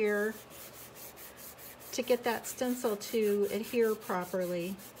trickier to get that stencil to adhere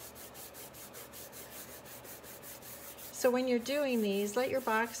properly. So when you're doing these, let your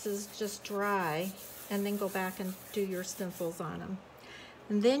boxes just dry and then go back and do your stencils on them.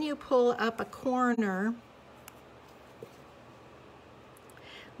 And then you pull up a corner,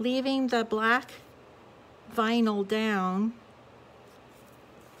 leaving the black vinyl down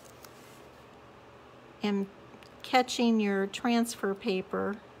and catching your transfer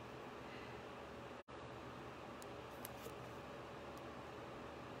paper.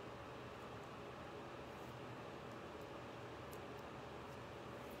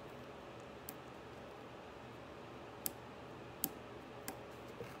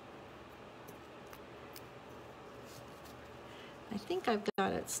 I think I've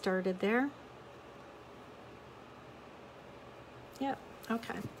got it started there. Yep,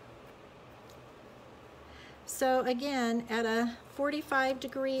 okay. So again, at a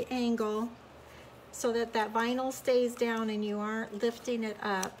 45-degree angle, so that that vinyl stays down and you aren't lifting it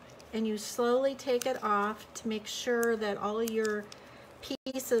up, and you slowly take it off to make sure that all of your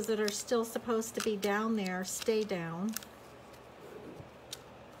pieces that are still supposed to be down there stay down.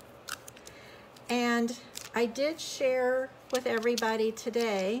 And I did share with everybody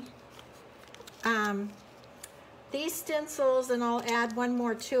today these stencils, and I'll add one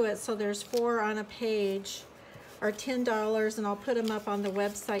more to it, so there's 4 on a page, are $10, and I'll put them up on the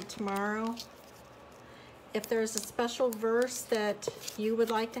website tomorrow. If there's a special verse that you would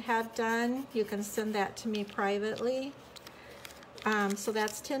like to have done, you can send that to me privately. So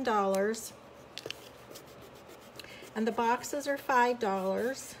that's $10. And the boxes are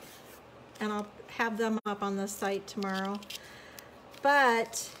 $5, and I'll have them up on the site tomorrow.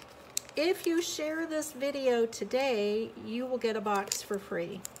 But if you share this video today, you will get a box for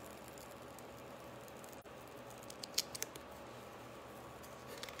free.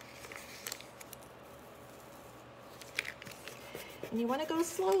 And you want to go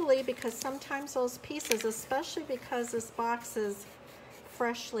slowly, because sometimes those pieces, especially because this box is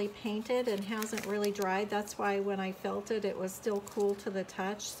freshly painted and hasn't really dried, that's why when I felt it, it was still cool to the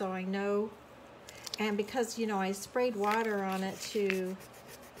touch, so I know. And because, you know, I sprayed water on it to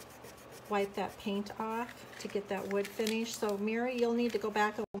wipe that paint off to get that wood finish. So Mary, you'll need to go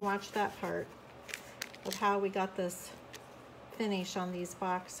back and watch that part of how we got this finish on these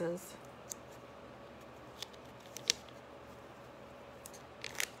boxes.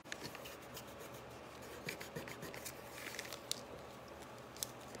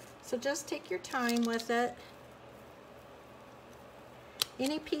 So just take your time with it.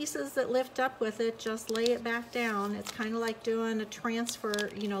 Any pieces that lift up with it, just lay it back down. It's kind of like doing a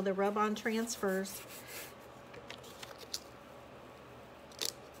transfer, you know, the rub-on transfers.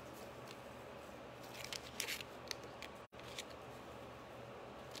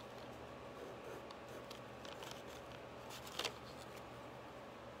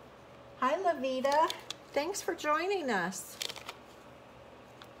 Hi, Lavita. Thanks for joining us.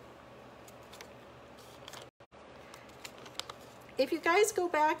 If you guys go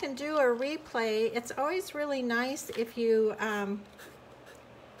back and do a replay, it's always really nice if you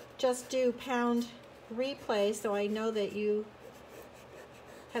just do pound replay, so I know that you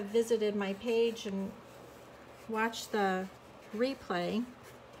have visited my page and watched the replay.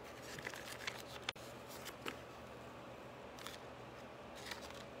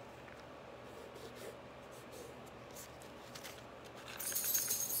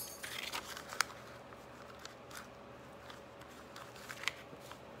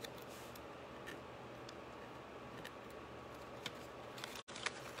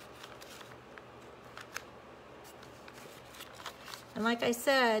 And like I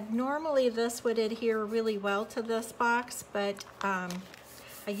said, normally this would adhere really well to this box, but I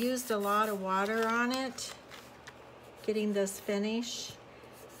used a lot of water on it, getting this finish.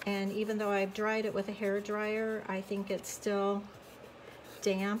 And even though I've dried it with a hair dryer, I think it's still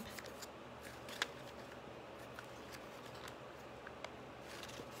damp.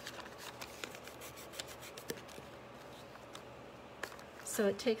 So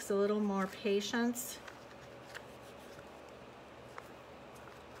it takes a little more patience.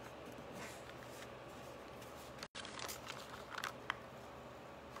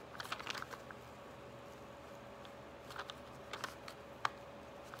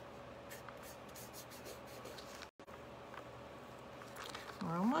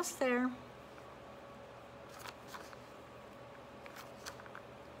 We're almost there.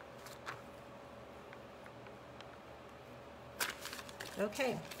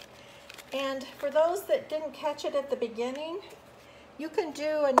 Okay, and for those that didn't catch it at the beginning, you can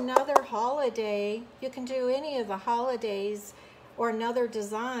do another holiday. You can do any of the holidays or another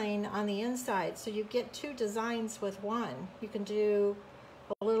design on the inside. So you get two designs with one. You can do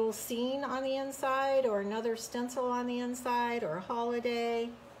a little scene on the inside or another stencil on the inside or a holiday.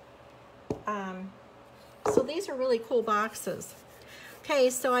 So these are really cool boxes. Okay,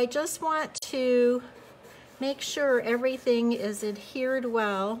 so I just want to make sure everything is adhered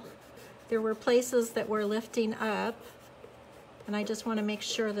well. There were places that were lifting up, and I just want to make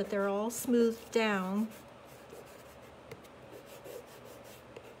sure that they're all smoothed down.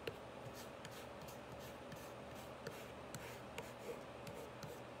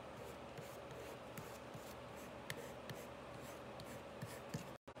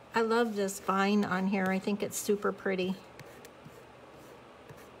 I love this vine on here. I think it's super pretty.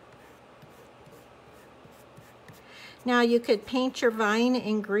 Now you could paint your vine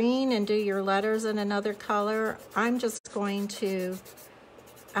in green and do your letters in another color. I'm just going to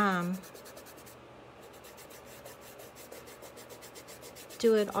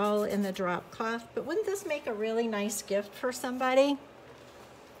do it all in the drop cloth. But wouldn't this make a really nice gift for somebody?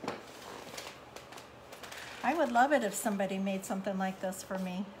 I would love it if somebody made something like this for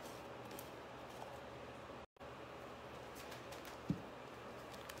me.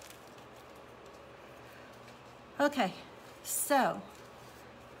 Okay, so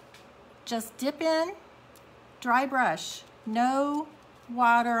just dip in, dry brush, no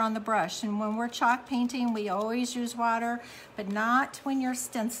water on the brush. And when we're chalk painting, we always use water, but not when you're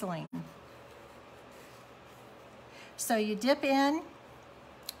stenciling. So you dip in,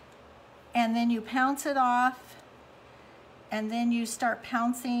 and then you pounce it off, and then you start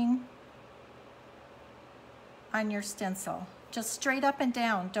pouncing on your stencil. Just straight up and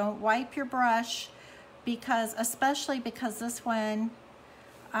down. Don't wipe your brush, especially because this one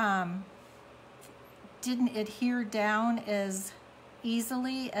didn't adhere down as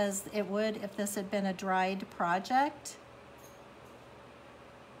easily as it would if this had been a dried project.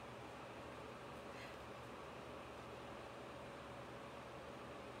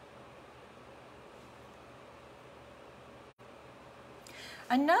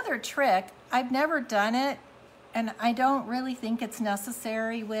 Another trick, I've never done it, and I don't really think it's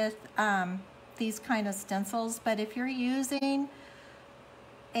necessary with these kind of stencils, but if you're using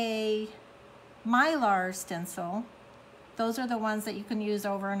a Mylar stencil, those are the ones that you can use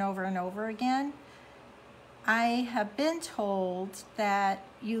over and over and over again. I have been told that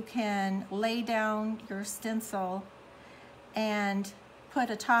you can lay down your stencil and put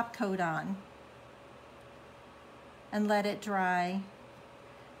a top coat on and let it dry,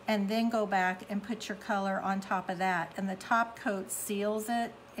 and then go back and put your color on top of that. And the top coat seals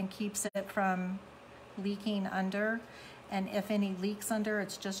it and keeps it from leaking under. And if any leaks under,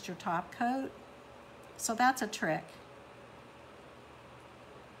 it's just your top coat. So that's a trick.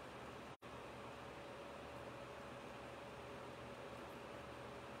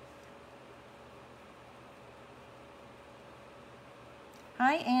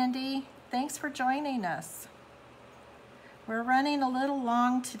 Hi, Andy. Thanks for joining us. We're running a little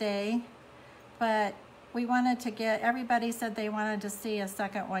long today, but we wanted to get, everybody said they wanted to see a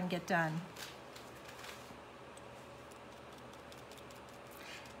second one get done.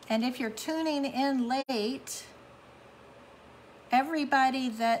 And if you're tuning in late, everybody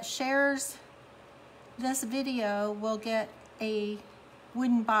that shares this video will get a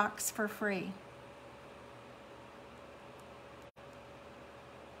wooden box for free.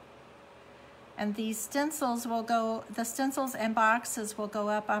 And these stencils will go, the stencils and boxes will go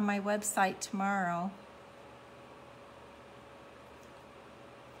up on my website tomorrow.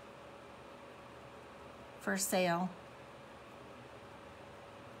 For sale.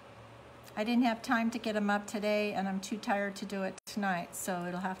 I didn't have time to get them up today, and I'm too tired to do it tonight, so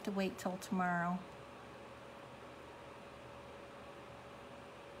it'll have to wait till tomorrow.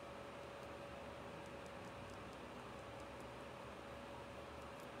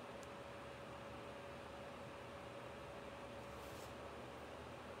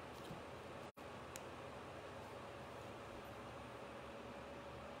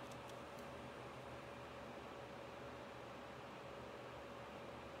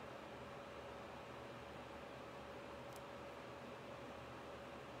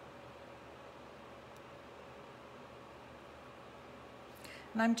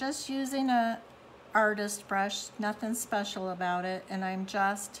 And I'm just using a artist brush, nothing special about it, and I'm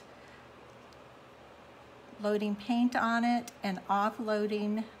just loading paint on it and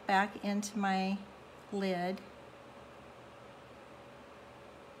offloading back into my lid.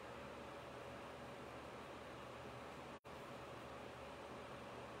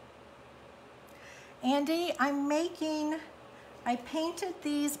 Andy, I painted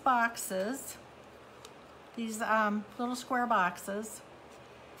these boxes, these little square boxes.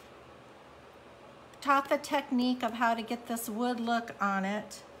 Taught the technique of how to get this wood look on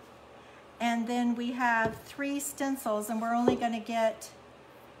it. And then we have 3 stencils, and we're only going to get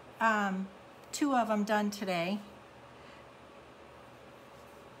 2 of them done today.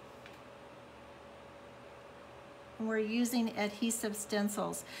 And we're using Adhesive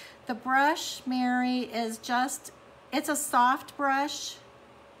Stencils. The brush, Mary, is just, it's a soft brush,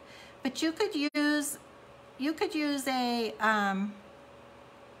 but you could use a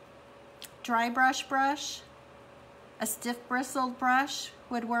dry brush. A stiff bristled brush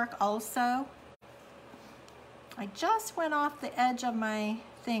would work also. I just went off the edge of my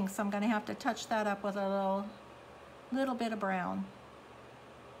thing, so I'm going to have to touch that up with a little bit of brown.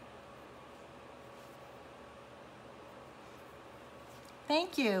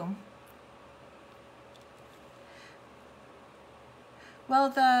 Thank you. Well,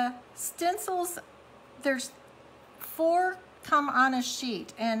 the stencils, there's 4 come on a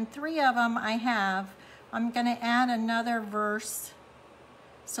sheet, and 3 of them I have. I'm going to add another verse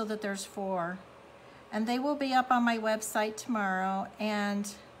so that there's 4. And they will be up on my website tomorrow, and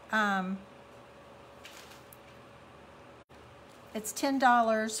it's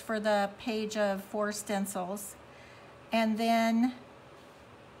 $10 for the page of 4 stencils. And then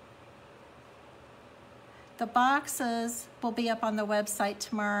the boxes will be up on the website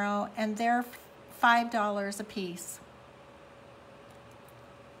tomorrow, and they're $5 a piece.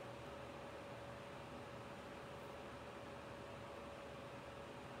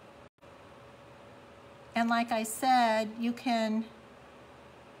 And like I said, you can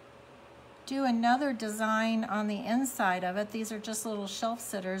do another design on the inside of it. These are just little shelf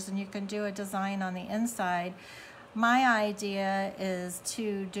sitters, and you can do a design on the inside. My idea is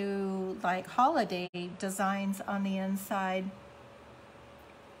to do like holiday designs on the inside.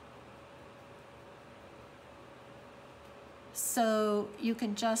 So you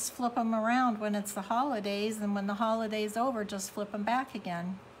can just flip them around when it's the holidays, and when the holiday's over, just flip them back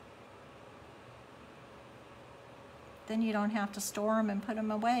again. Then you don't have to store them and put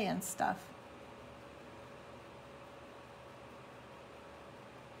them away and stuff.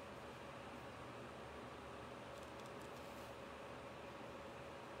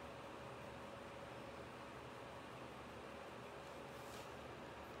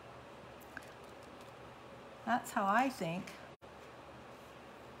 That's how I think.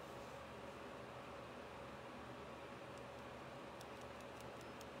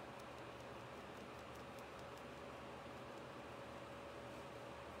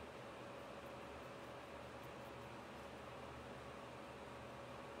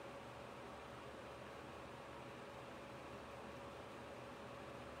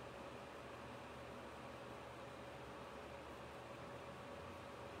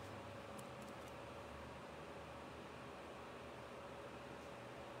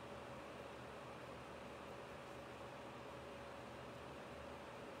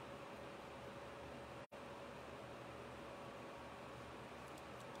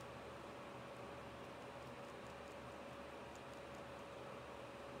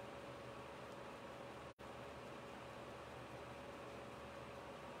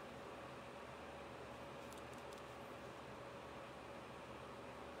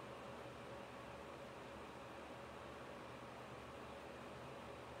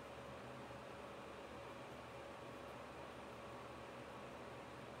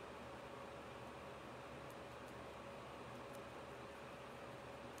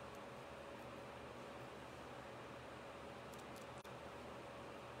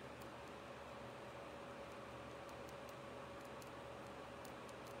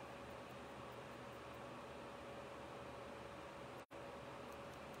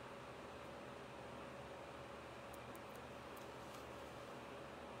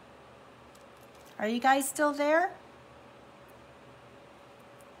 Are you guys still there?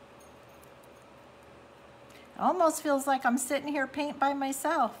 It almost feels like I'm sitting here painting by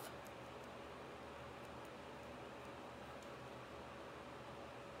myself.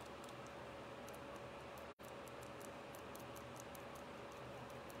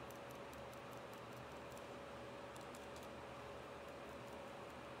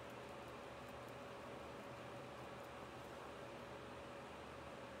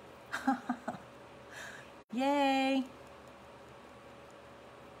 Yay!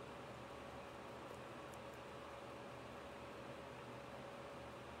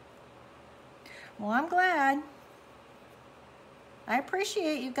 Well, I'm glad. I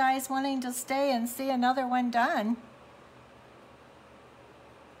appreciate you guys wanting to stay and see another one done.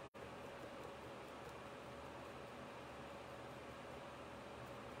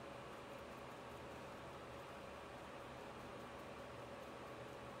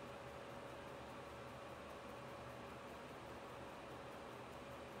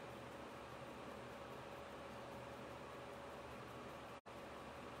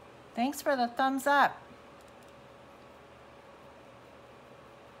 Thanks for the thumbs up.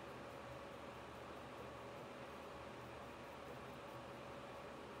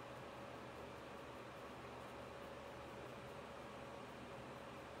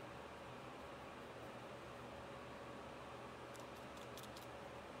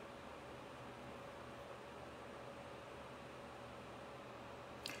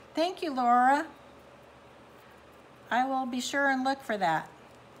 Thank you, Laura. I will be sure and look for that.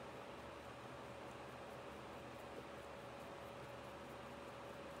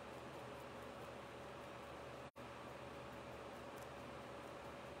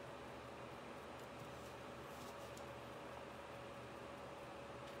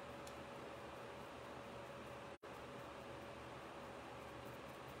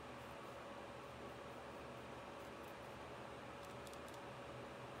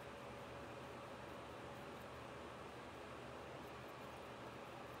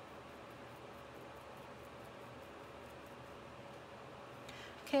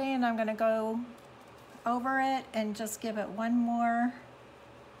 Okay, and I'm gonna go over it and just give it one more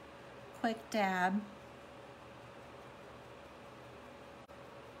quick dab.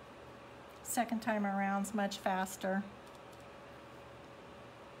 Second time around's much faster.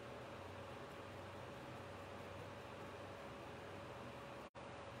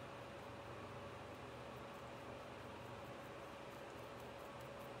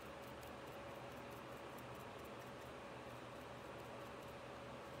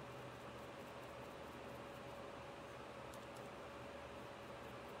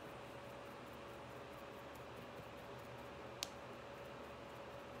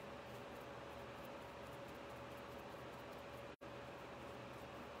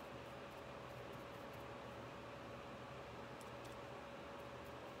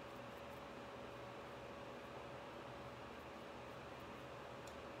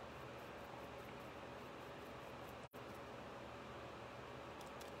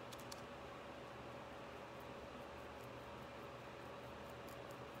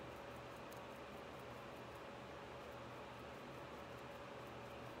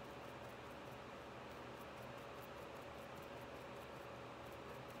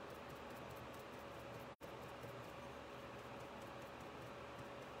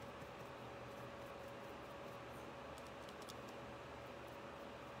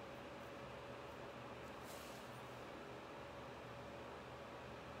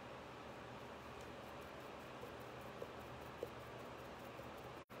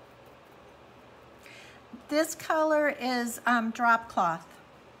 This color is drop cloth.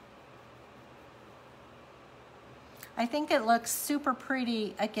 I think it looks super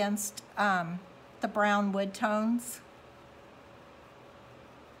pretty against the brown wood tones.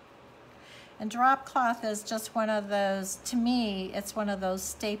 And drop cloth is just one of those, to me, it's one of those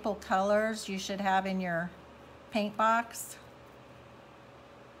staple colors you should have in your paint box.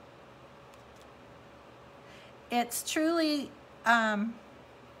 It's truly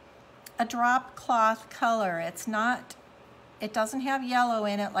a drop cloth color. It's not, it doesn't have yellow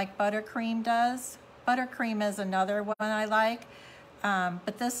in it like buttercream does. Buttercream is another one I like,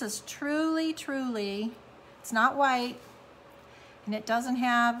 but this is truly, it's not white, and it doesn't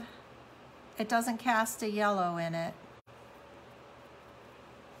cast a yellow in it.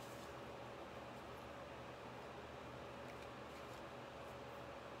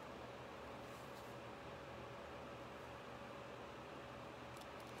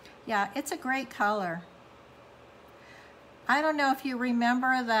 Yeah, it's a great color. I don't know if you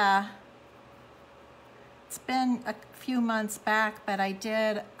remember it's been a few months back, but I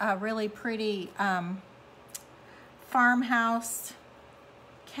did a really pretty farmhouse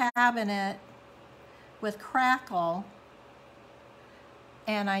cabinet with crackle,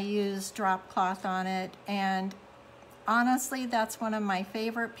 and I used drop cloth on it, and honestly, that's one of my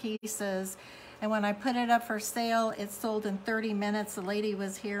favorite pieces. And when I put it up for sale, it sold in 30 minutes. The lady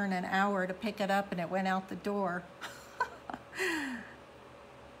was here in an hour to pick it up, and it went out the door.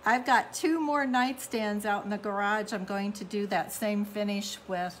 I've got 2 more nightstands out in the garage I'm going to do that same finish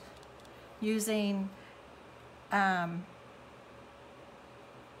with, using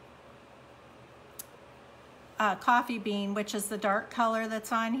coffee bean, which is the dark color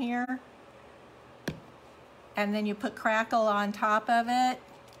that's on here. And then you put crackle on top of it,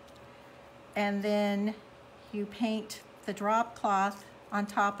 and then you paint the drop cloth on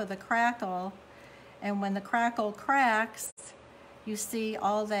top of the crackle, and when the crackle cracks, you see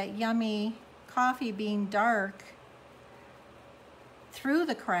all that yummy coffee bean dark through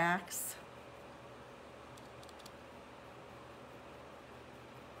the cracks.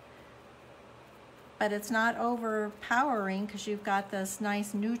 but it's not overpowering because you've got this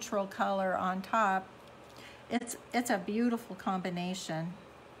nice neutral color on top. It's a beautiful combination.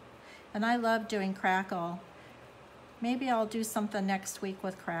 And I love doing crackle. Maybe I'll do something next week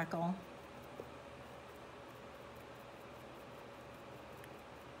with crackle.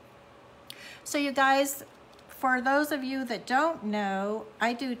 So you guys, for those of you that don't know,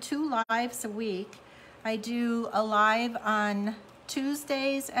 I do 2 lives a week. I do a live on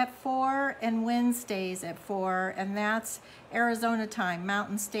Tuesdays at 4 and Wednesdays at 4, and that's Arizona time,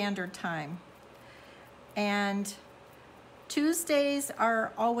 Mountain Standard Time. And Tuesdays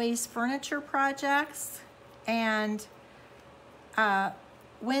are always furniture projects, and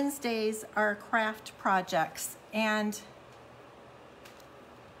Wednesdays are craft projects. And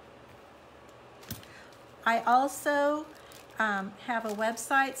I also have a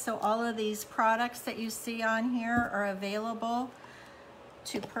website, so all of these products that you see on here are available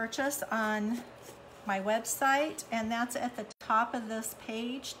to purchase on my website, and that's at the top of this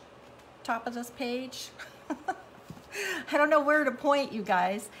page. I don't know where to point, you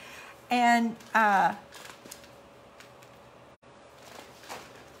guys. And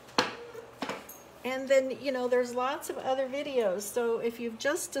then, you know, there's lots of other videos. So if you've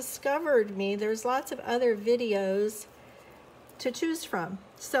just discovered me, there's lots of other videos to choose from.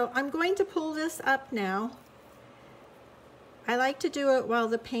 So I'm going to pull this up now. I like to do it while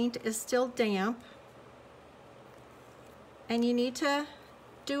the paint is still damp. And you need to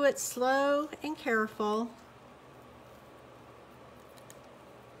do it slow and careful.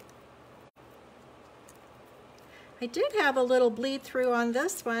 I did have a little bleed through on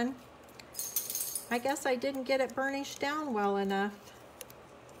this one. I guess I didn't get it burnished down well enough.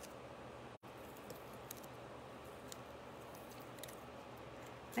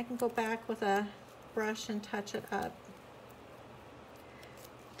 I can go back with a brush and touch it up.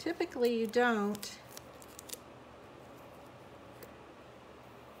 Typically you don't.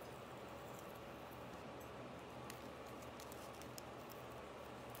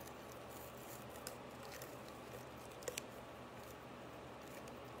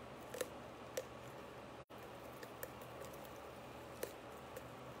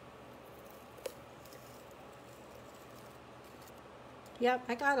 Yep,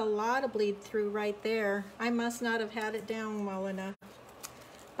 I got a lot of bleed through right there. I must not have had it down well enough,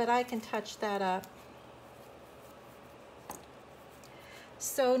 but I can touch that up.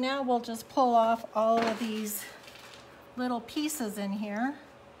 So now we'll just pull off all of these little pieces in here.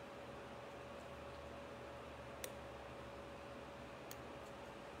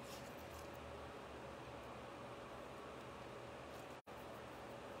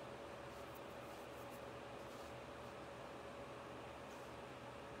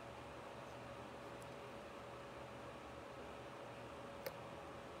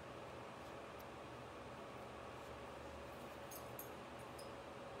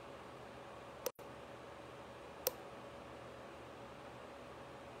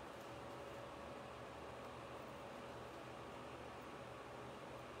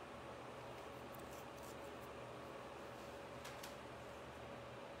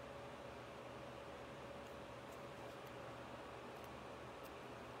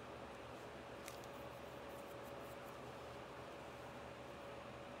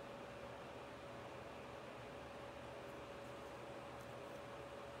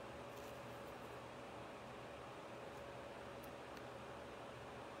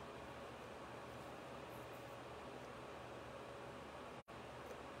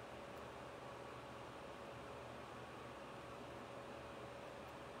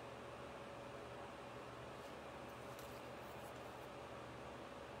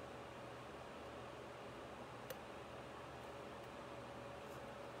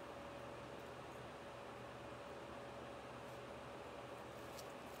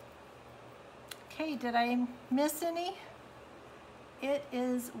 Okay, did I miss any? It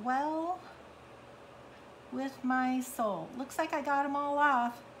is well with my soul. Looks like I got them all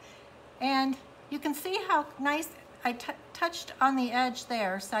off. And you can see how nice I touched on the edge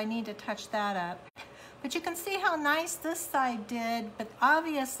there, so I need to touch that up. But you can see how nice this side did, but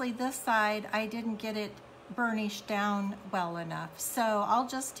obviously this side I didn't get it burnished down well enough. So I'll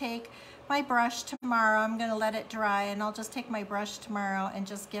just take my brush tomorrow. I'm gonna let it dry, and I'll just take my brush tomorrow and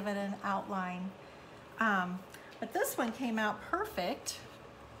just give it an outline. But this one came out perfect.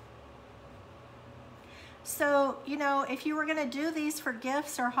 So, you know, if you were gonna do these for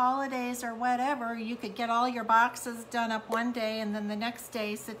gifts or holidays or whatever, you could get all your boxes done up one day and then the next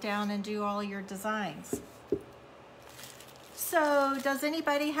day sit down and do all your designs. So, does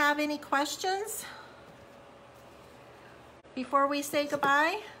anybody have any questions before we say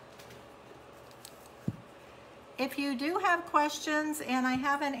goodbye? if you do have questions and I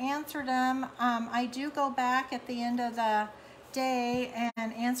haven't answered them, I do go back at the end of the day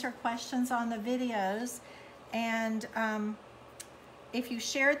and answer questions on the videos. And if you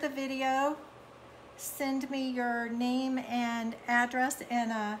shared the video, send me your name and address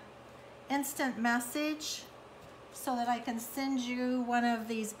in a instant message so that I can send you one of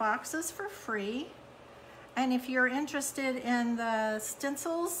these boxes for free. And if you're interested in the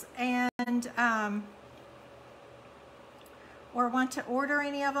stencils and or want to order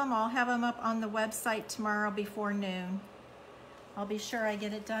any of them, I'll have them up on the website tomorrow before noon. I'll be sure I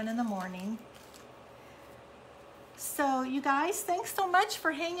get it done in the morning. So you guys, thanks so much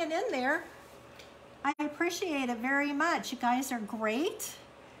for hanging in there. I appreciate it very much. You guys are great,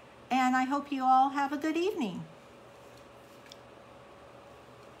 and I hope you all have a good evening.